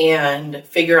and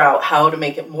figure out how to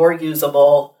make it more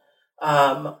usable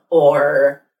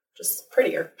or just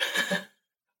prettier.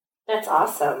 That's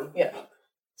awesome. Yeah.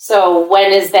 So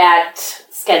when is that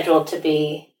scheduled to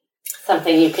be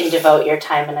something you can devote your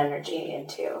time and energy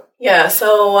into? Yeah,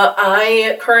 so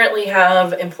I currently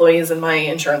have employees in my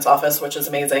insurance office, which is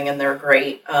amazing, and they're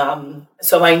great.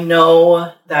 So I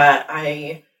know that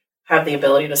I have the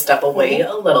ability to step away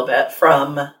a little bit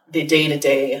from the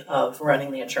day-to-day of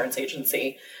running the insurance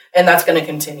agency, and that's going to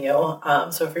continue.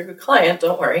 So if you're a good client,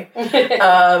 don't worry.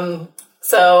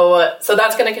 So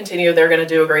that's going to continue. They're going to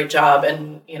do a great job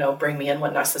and, bring me in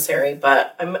when necessary.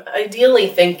 But I'm ideally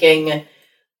thinking,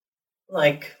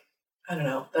 that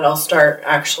I'll start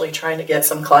actually trying to get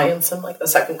some clients in the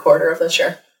second quarter of this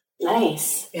year.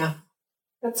 Nice. Yeah.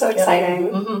 That's so exciting.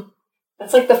 Yeah. Mm-hmm.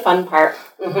 That's the fun part.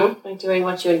 Like doing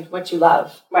what you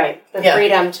love. Right. The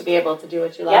freedom to be able to do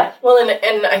what you love. Yeah. Well,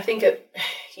 and I think it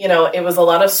was a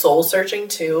lot of soul searching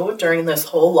too during this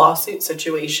whole lawsuit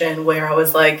situation where I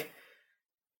was like,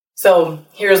 so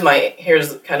here's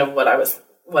kind of what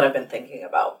I've been thinking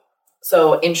about.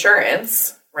 So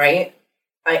insurance, right?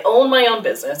 I own my own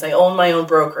business. I own my own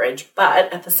brokerage,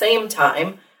 but at the same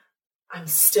time, I'm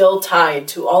still tied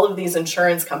to all of these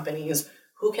insurance companies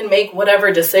who can make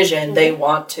whatever decision they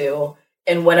want to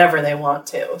and whenever they want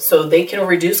to. So they can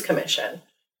reduce commission.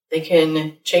 They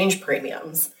can change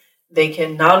premiums. They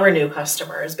can non-renew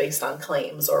customers based on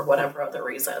claims or whatever other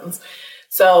reasons.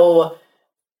 So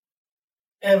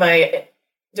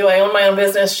do I own my own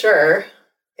business? Sure,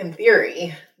 in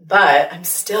theory, but I'm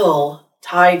still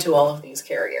tied to all of these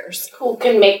carriers. Who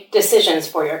can make decisions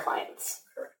for your clients.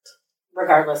 Correct.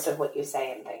 Regardless of what you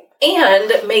say and think.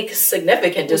 And make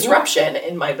significant disruption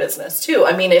in my business too.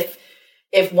 I mean,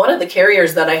 if one of the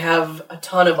carriers that I have a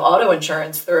ton of auto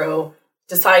insurance through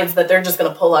decides that they're just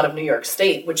going to pull out of New York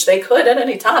State, which they could at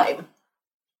any time,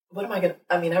 what am I going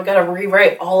to, I've got to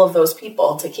rewrite all of those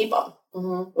people to keep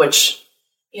them, which,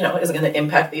 is going to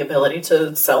impact the ability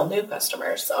to sell new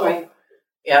customers. So,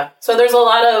 yeah. So there's a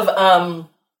lot of,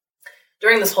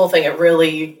 during this whole thing, it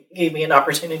really gave me an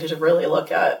opportunity to really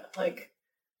look at,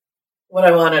 what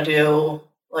I want to do,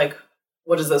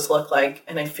 what does this look like?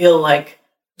 And I feel like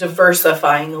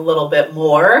diversifying a little bit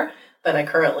more than I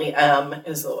currently am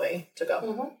is the way to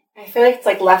go. I feel like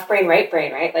it's left brain, right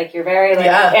brain, right? You're very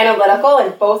analytical,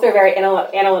 and both are very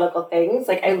analytical things.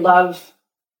 I love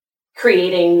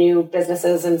creating new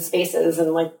businesses and spaces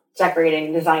and like decorating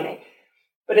and designing.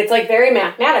 But it's like very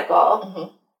mathematical.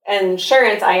 Mm-hmm. And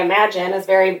insurance, I imagine, is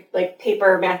very like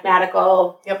paper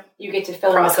mathematical. Yep. You get to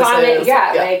fill Processes. in the comment.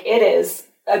 Yeah, like it is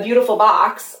a beautiful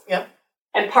box. Yep.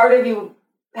 And part of you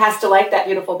has to like that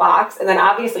beautiful box. And then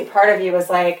obviously part of you is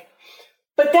like,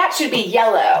 but that should be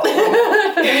yellow.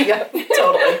 Yeah,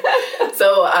 totally.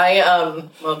 So I,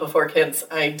 before kids,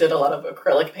 I did a lot of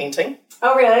acrylic painting.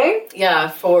 Oh, really? Yeah,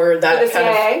 for that For the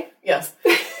kind CIA? of, yes,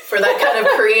 for that kind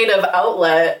of creative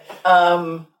outlet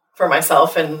for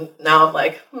myself. And now I'm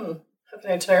like, how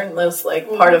can I turn this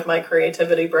part of my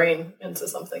creativity brain into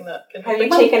something that can Have you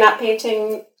taken up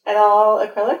painting at all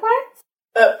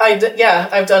acrylic-wise? I did, yeah,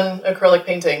 I've done acrylic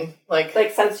painting like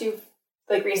since you've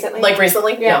recently? Like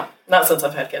recently? Yeah. No, not since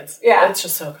I've had kids. Yeah. It's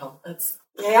just so cool.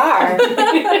 They are.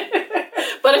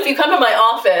 But if you come to my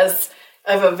office,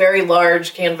 I have a very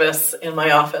large canvas in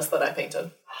my office that I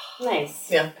painted.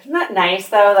 Nice. Yeah. Isn't that nice,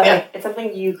 though? That it's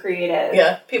something you created.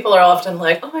 Yeah. People are often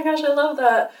like, oh my gosh, I love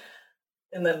that.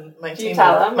 And then my team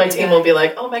will be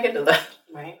like, oh, Megan did that.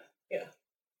 Right. Yeah.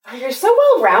 Oh, you're so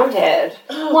well-rounded.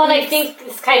 Well, and I think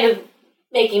it's kind of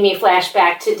making me flash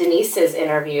back to Denise's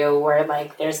interview where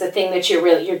there's the thing that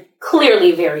you're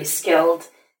clearly very skilled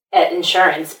at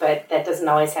insurance, but that doesn't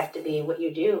always have to be what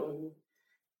you do.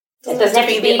 It doesn't have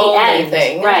to be the only end.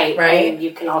 thing. Right. Right. And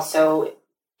you can also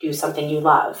do something you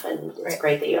love, and it's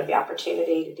great that you have the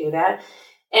opportunity to do that.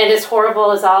 And as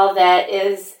horrible as all of that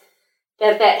is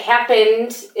that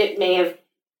happened, it may have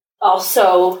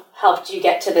also helped you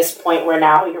get to this point where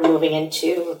now you're moving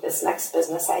into this next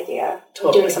business idea.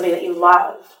 Totally. Doing something that you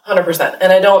love. 100%.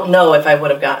 And I don't know if I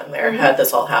would have gotten there had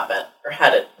this all happened or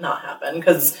had it not happened,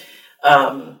 because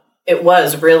it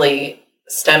was really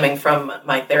stemming from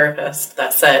my therapist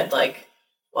that said,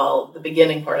 the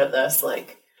beginning part of this,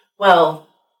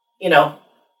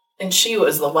 and she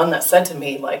was the one that said to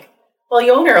me,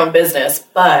 you own your own business,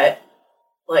 but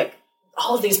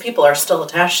all of these people are still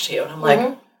attached to you. And I'm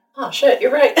like, oh shit,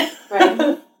 you're right.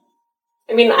 Right.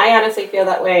 I mean, I honestly feel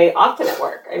that way often at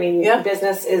work. I mean,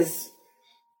 business is,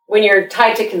 when you're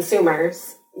tied to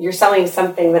consumers, you're selling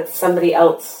something that somebody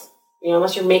else,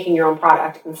 unless you're making your own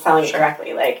product and selling it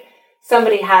directly,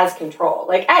 somebody has control,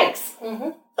 like eggs. Mm-hmm.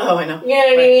 Oh, I know. You know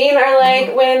what I mean?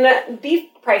 Or when beef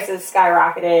prices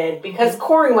skyrocketed because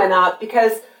corn went up,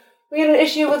 because we had an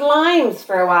issue with limes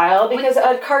for a while because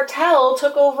a cartel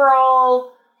took over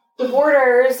all the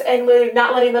borders and was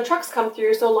not letting the trucks come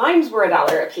through, so limes were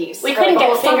 $1 a piece. We couldn't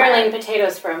get fingerling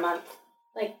potatoes for a month.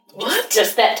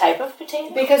 Just that type of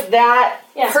potato? Because that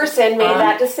person made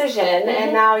that decision,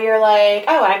 and now you're like,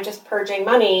 oh, I'm just purging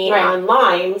money on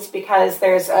limes because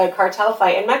there's a cartel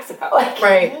fight in Mexico.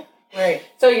 Right.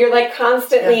 So you're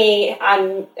constantly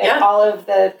on all of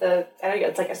the I don't know,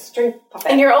 it's like a string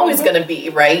puppet. And you're always going to be,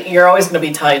 right? You're always going to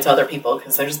be tied to other people,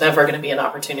 because there's never going to be an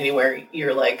opportunity where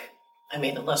you're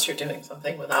unless you're doing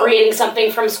something without creating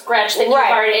something from scratch that you've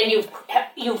already, and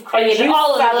you've created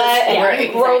all of it, and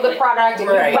you grow the product, and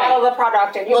you bottle the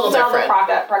product, and you sell the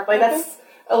product. That's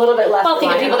a little bit less. Well,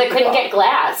 think of people that couldn't get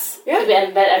glass, and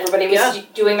that everybody was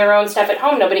doing their own stuff at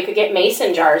home. Nobody could get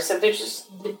mason jars, so there's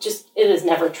it is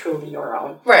never truly your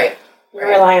own. Right. You're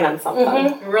relying on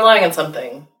something. You're relying on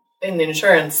something. In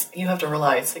insurance, you have to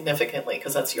rely significantly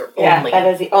because that's your only. That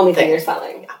is the only thing you're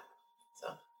selling. Yeah.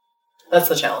 So that's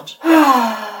the challenge. Do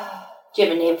you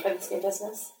have a name for this new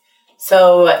business?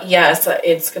 So yes,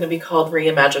 it's going to be called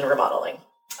Reimagine Remodeling.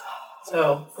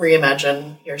 So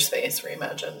reimagine your space.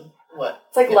 Reimagine what.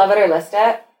 It's like love it or list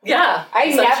it. Yeah, I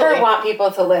never want people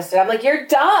to list it. I'm like, you're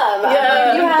dumb.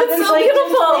 Yeah, you have this so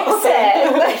beautiful.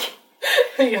 Fix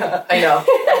it. Yeah, I know.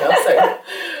 So.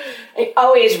 I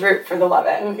always root for the love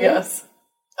it. Yes,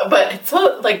 but it's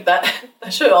so that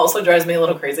shit also drives me a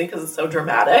little crazy because it's so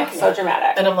dramatic. So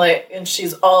dramatic. And I'm and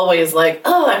she's always like,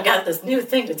 oh, I've got this new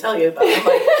thing to tell you about. I'm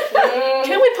like,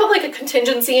 can we put a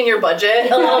contingency in your budget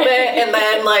a little bit, and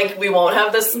then we won't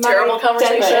have this terrible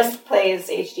conversation? My dentist plays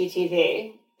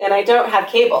HGTV. And I don't have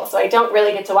cable, so I don't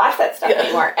really get to watch that stuff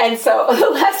anymore. And so the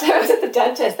last time I was at the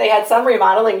dentist, they had some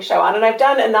remodeling show on, and I've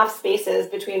done enough spaces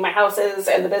between my houses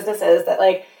and the businesses that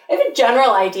I have a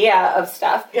general idea of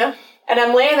stuff. Yeah. And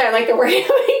I'm laying there, they're working on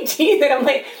my teeth, and I'm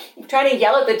trying to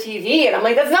yell at the TV, and I'm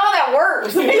like, that's not how that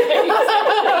works.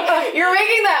 You're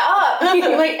making that up.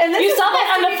 And this you saw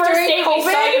that on the first day we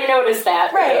saw you notice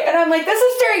that. Right. And I'm like, this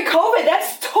is during COVID.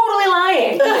 That's totally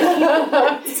lying.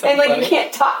 And you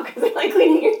can't talk because they're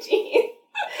cleaning your teeth.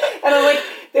 And I'm like,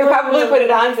 they probably put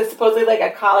it on because it's supposedly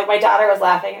a calm. My daughter was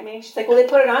laughing at me. She's like, well, they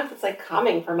put it on because it's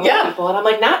calming for most people. And I'm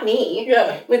like, not me.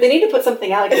 Yeah. They need to put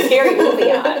something out, a scary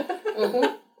movie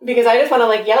on. Because I just want to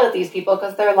like yell at these people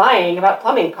because they're lying about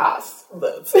plumbing costs.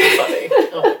 That's so funny.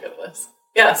 Oh my goodness.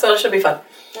 Yeah, so it should be fun.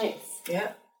 Nice.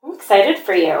 Yeah. I'm excited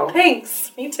for you.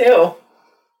 Thanks. Me too.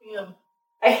 Yeah.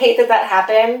 I hate that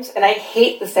happened, and I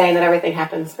hate the saying that everything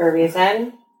happens for a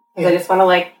reason. Because I just want to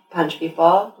like punch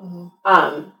people.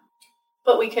 Mm-hmm.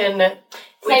 But we can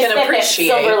appreciate that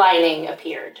silver lining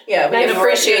appeared. Yeah, we can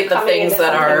appreciate the things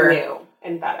that are new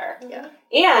and better. Yeah.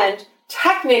 And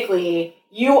technically,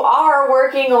 you are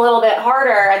working a little bit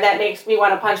harder, and that makes me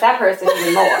want to punch that person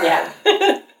even more. Yeah.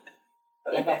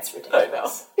 Yeah, that's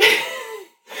ridiculous. I know.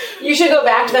 You should go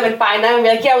back to them and find them and be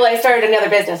like, yeah, well, I started another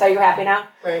business. Are you happy now?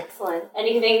 Right. Excellent.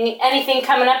 Anything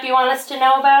coming up you want us to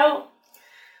know about?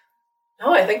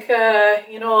 No, I think,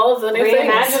 all of the new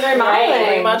things. Reimagine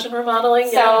remodeling. Reimagine remodeling.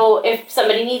 So if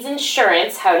somebody needs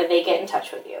insurance, how do they get in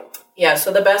touch with you? Yeah,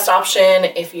 so the best option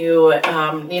if you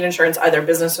need insurance, either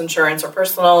business insurance or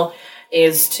personal,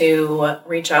 is to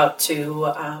reach out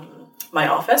to my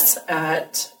office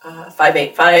at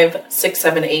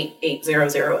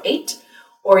 585-678-8008.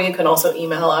 Or you can also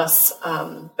email us.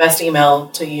 Best email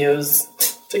to use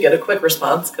to get a quick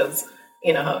response, because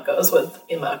you know how it goes with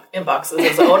inboxes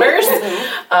as owners,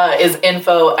 is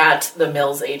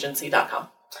info@themillsagency.com.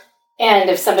 And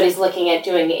if somebody's looking at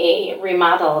doing a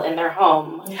remodel in their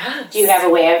home, do you have a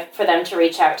way for them to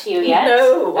reach out to you yet?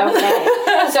 No. Okay.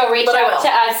 So reach out to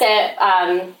us at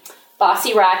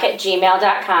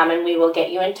bossyrock@gmail.com and we will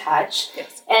get you in touch.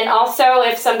 Yes. And also,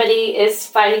 if somebody is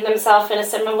finding themselves in a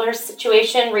similar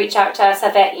situation, reach out to us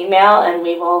at that email and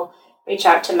we will reach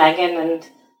out to Megan and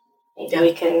maybe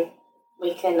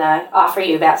we can offer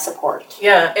you that support.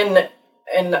 Yeah,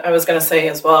 and I was going to say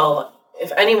as well,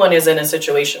 if anyone is in a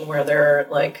situation where they're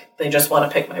like, they just want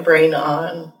to pick my brain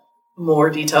on more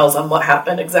details on what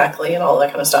happened exactly and all that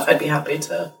kind of stuff, I'd be happy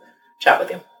to chat with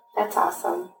you. That's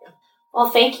awesome. Well,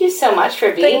 thank you so much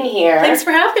for being here. Thanks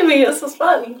for having me. This was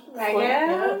fun. Megan?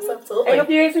 Yes, absolutely. I hope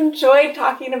you guys enjoyed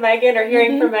talking to Megan or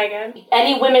hearing from Megan.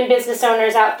 Any women business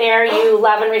owners out there you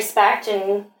love and respect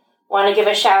and want to give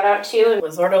a shout out to?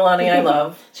 Liz Ortolani, I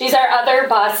love. She's our other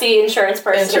bossy insurance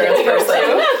person.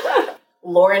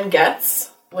 Lauren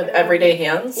Getz with Everyday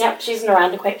Hands. Yep, she's an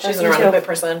around to quit person. She's an around to quit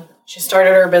person. She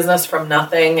started her business from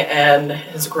nothing and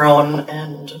has grown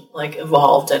and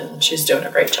evolved, and she's doing a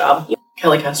great job. Yep.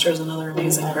 Kelly Kester is another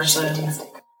amazing person. I'm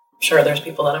sure there's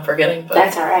people that I'm forgetting, but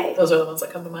that's all right. Those are the ones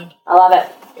that come to mind. I love it.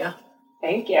 Yeah.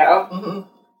 Thank you. Mm-hmm.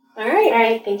 All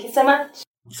right. Thank you so much.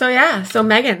 So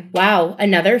Megan. Wow,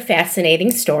 another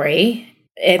fascinating story.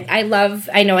 I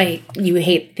know you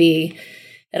hate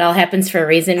it all happens for a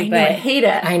reason, I hate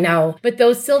it. I know. But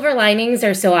those silver linings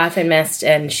are so often missed,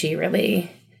 and she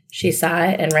saw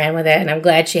it and ran with it, and I'm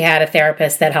glad she had a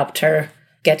therapist that helped her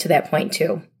get to that point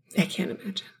too. I can't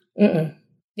imagine. Mm-mm.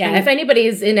 Yeah, if anybody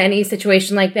is in any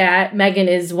situation like that, Megan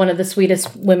is one of the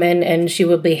sweetest women, and she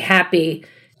will be happy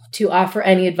to offer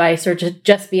any advice or to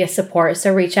just be a support.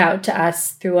 So reach out to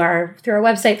us through our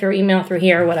website, through email, through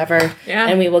here, whatever,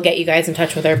 and we will get you guys in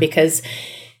touch with her, because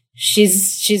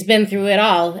she's been through it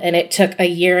all, and it took a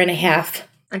year and a half.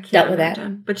 I can't dealt with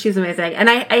that. But she's amazing. And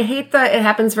I hate that it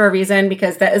happens for a reason,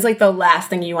 because that is the last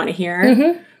thing you want to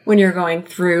hear when you're going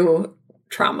through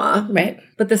trauma. Right.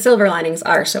 But the silver linings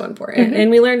are so important. And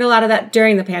we learned a lot of that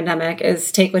during the pandemic, is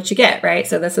take what you get, right?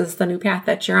 So this is the new path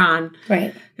that you're on.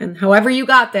 Right. And however you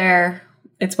got there,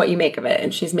 it's what you make of it.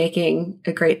 And she's making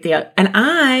a great deal. And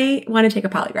I want to take a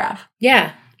polygraph.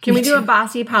 Yeah. Can we do a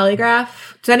bossy polygraph?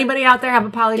 Does anybody out there have a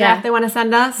polygraph they want to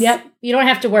send us? Yep. You don't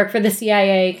have to work for the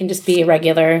CIA. You can just be a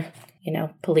regular,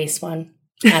 police one.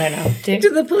 I don't know. Do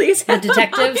the police have the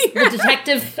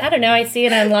detective, I don't know. I see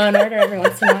it on Law and Order every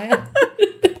once in a while.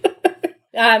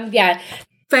 Yeah.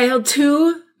 Failed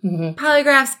 2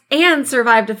 polygraphs and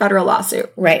survived a federal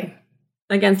lawsuit. Right.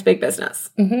 Against big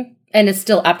business. Mm-hmm. And is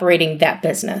still operating that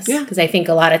business. Yeah. Because I think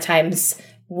a lot of times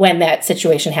when that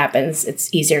situation happens,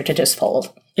 it's easier to just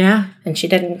fold. Yeah. And she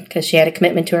didn't, because she had a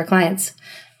commitment to her clients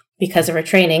because of her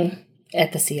training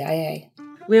at the CIA.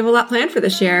 We have a lot planned for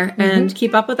this year, and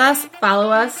keep up with us. Follow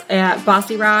us at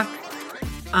Bossy Rock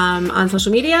on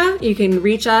social media. You can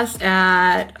reach us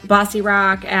at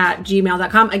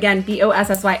bossyrock@gmail.com. Again,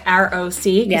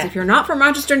 BOSSYROC. Because if you're not from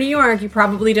Rochester, New York, you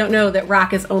probably don't know that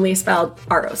rock is only spelled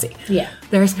ROC. Yeah.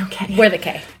 There's no K. We're the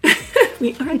K.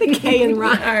 We are the K in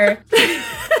rock.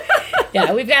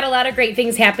 Yeah, we've got a lot of great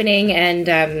things happening, and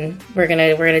we're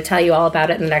gonna tell you all about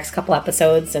it in the next couple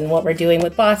episodes, and what we're doing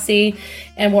with Bossy,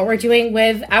 and what we're doing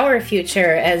with our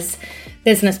future as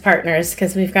business partners,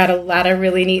 because we've got a lot of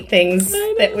really neat things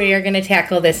that we are going to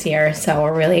tackle this year. So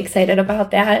we're really excited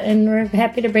about that, and we're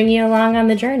happy to bring you along on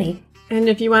the journey. And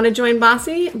if you want to join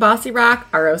Bossy,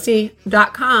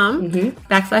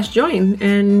 BossyRockROC.com/join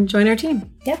and join our team.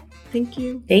 Yep. Thank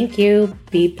you. Thank you.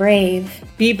 Be brave.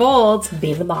 Be bold.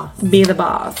 Be the boss. Be the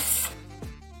boss.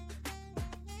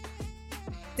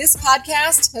 This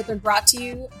podcast has been brought to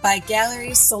you by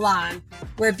Gallery Salon,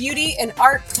 where beauty and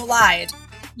art collide.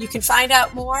 You can find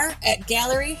out more at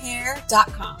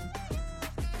galleryhair.com.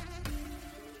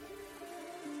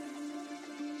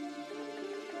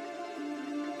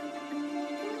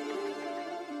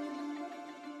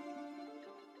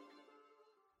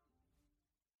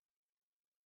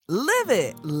 Live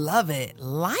it, love it,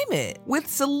 lime it with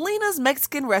Selena's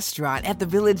Mexican Restaurant at the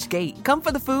Village Gate. Come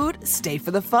for the food, stay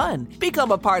for the fun.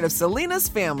 Become a part of Selena's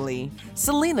family.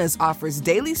 Selena's offers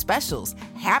daily specials,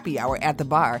 happy hour at the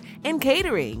bar, and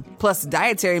catering, plus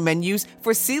dietary menus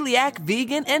for celiac,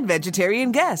 vegan, and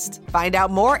vegetarian guests. Find out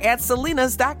more at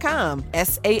selenas.com,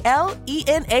 SALENAS.com.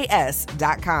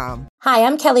 Hi,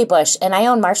 I'm Kelly Bush, and I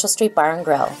own Marshall Street Bar and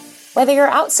Grill. Whether you're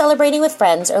out celebrating with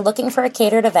friends or looking for a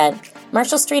catered event,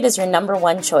 Marshall Street is your number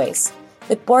one choice.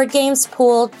 With board games,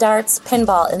 pool, darts,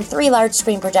 pinball, and 3 large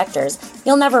screen projectors,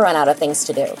 you'll never run out of things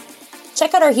to do.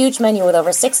 Check out our huge menu with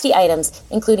over 60 items,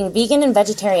 including vegan and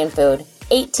vegetarian food,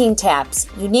 18 taps,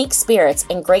 unique spirits,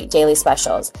 and great daily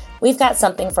specials. We've got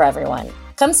something for everyone.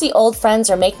 Come see old friends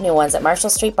or make new ones at Marshall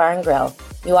Street Bar and Grill.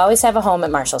 You always have a home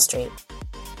at Marshall Street.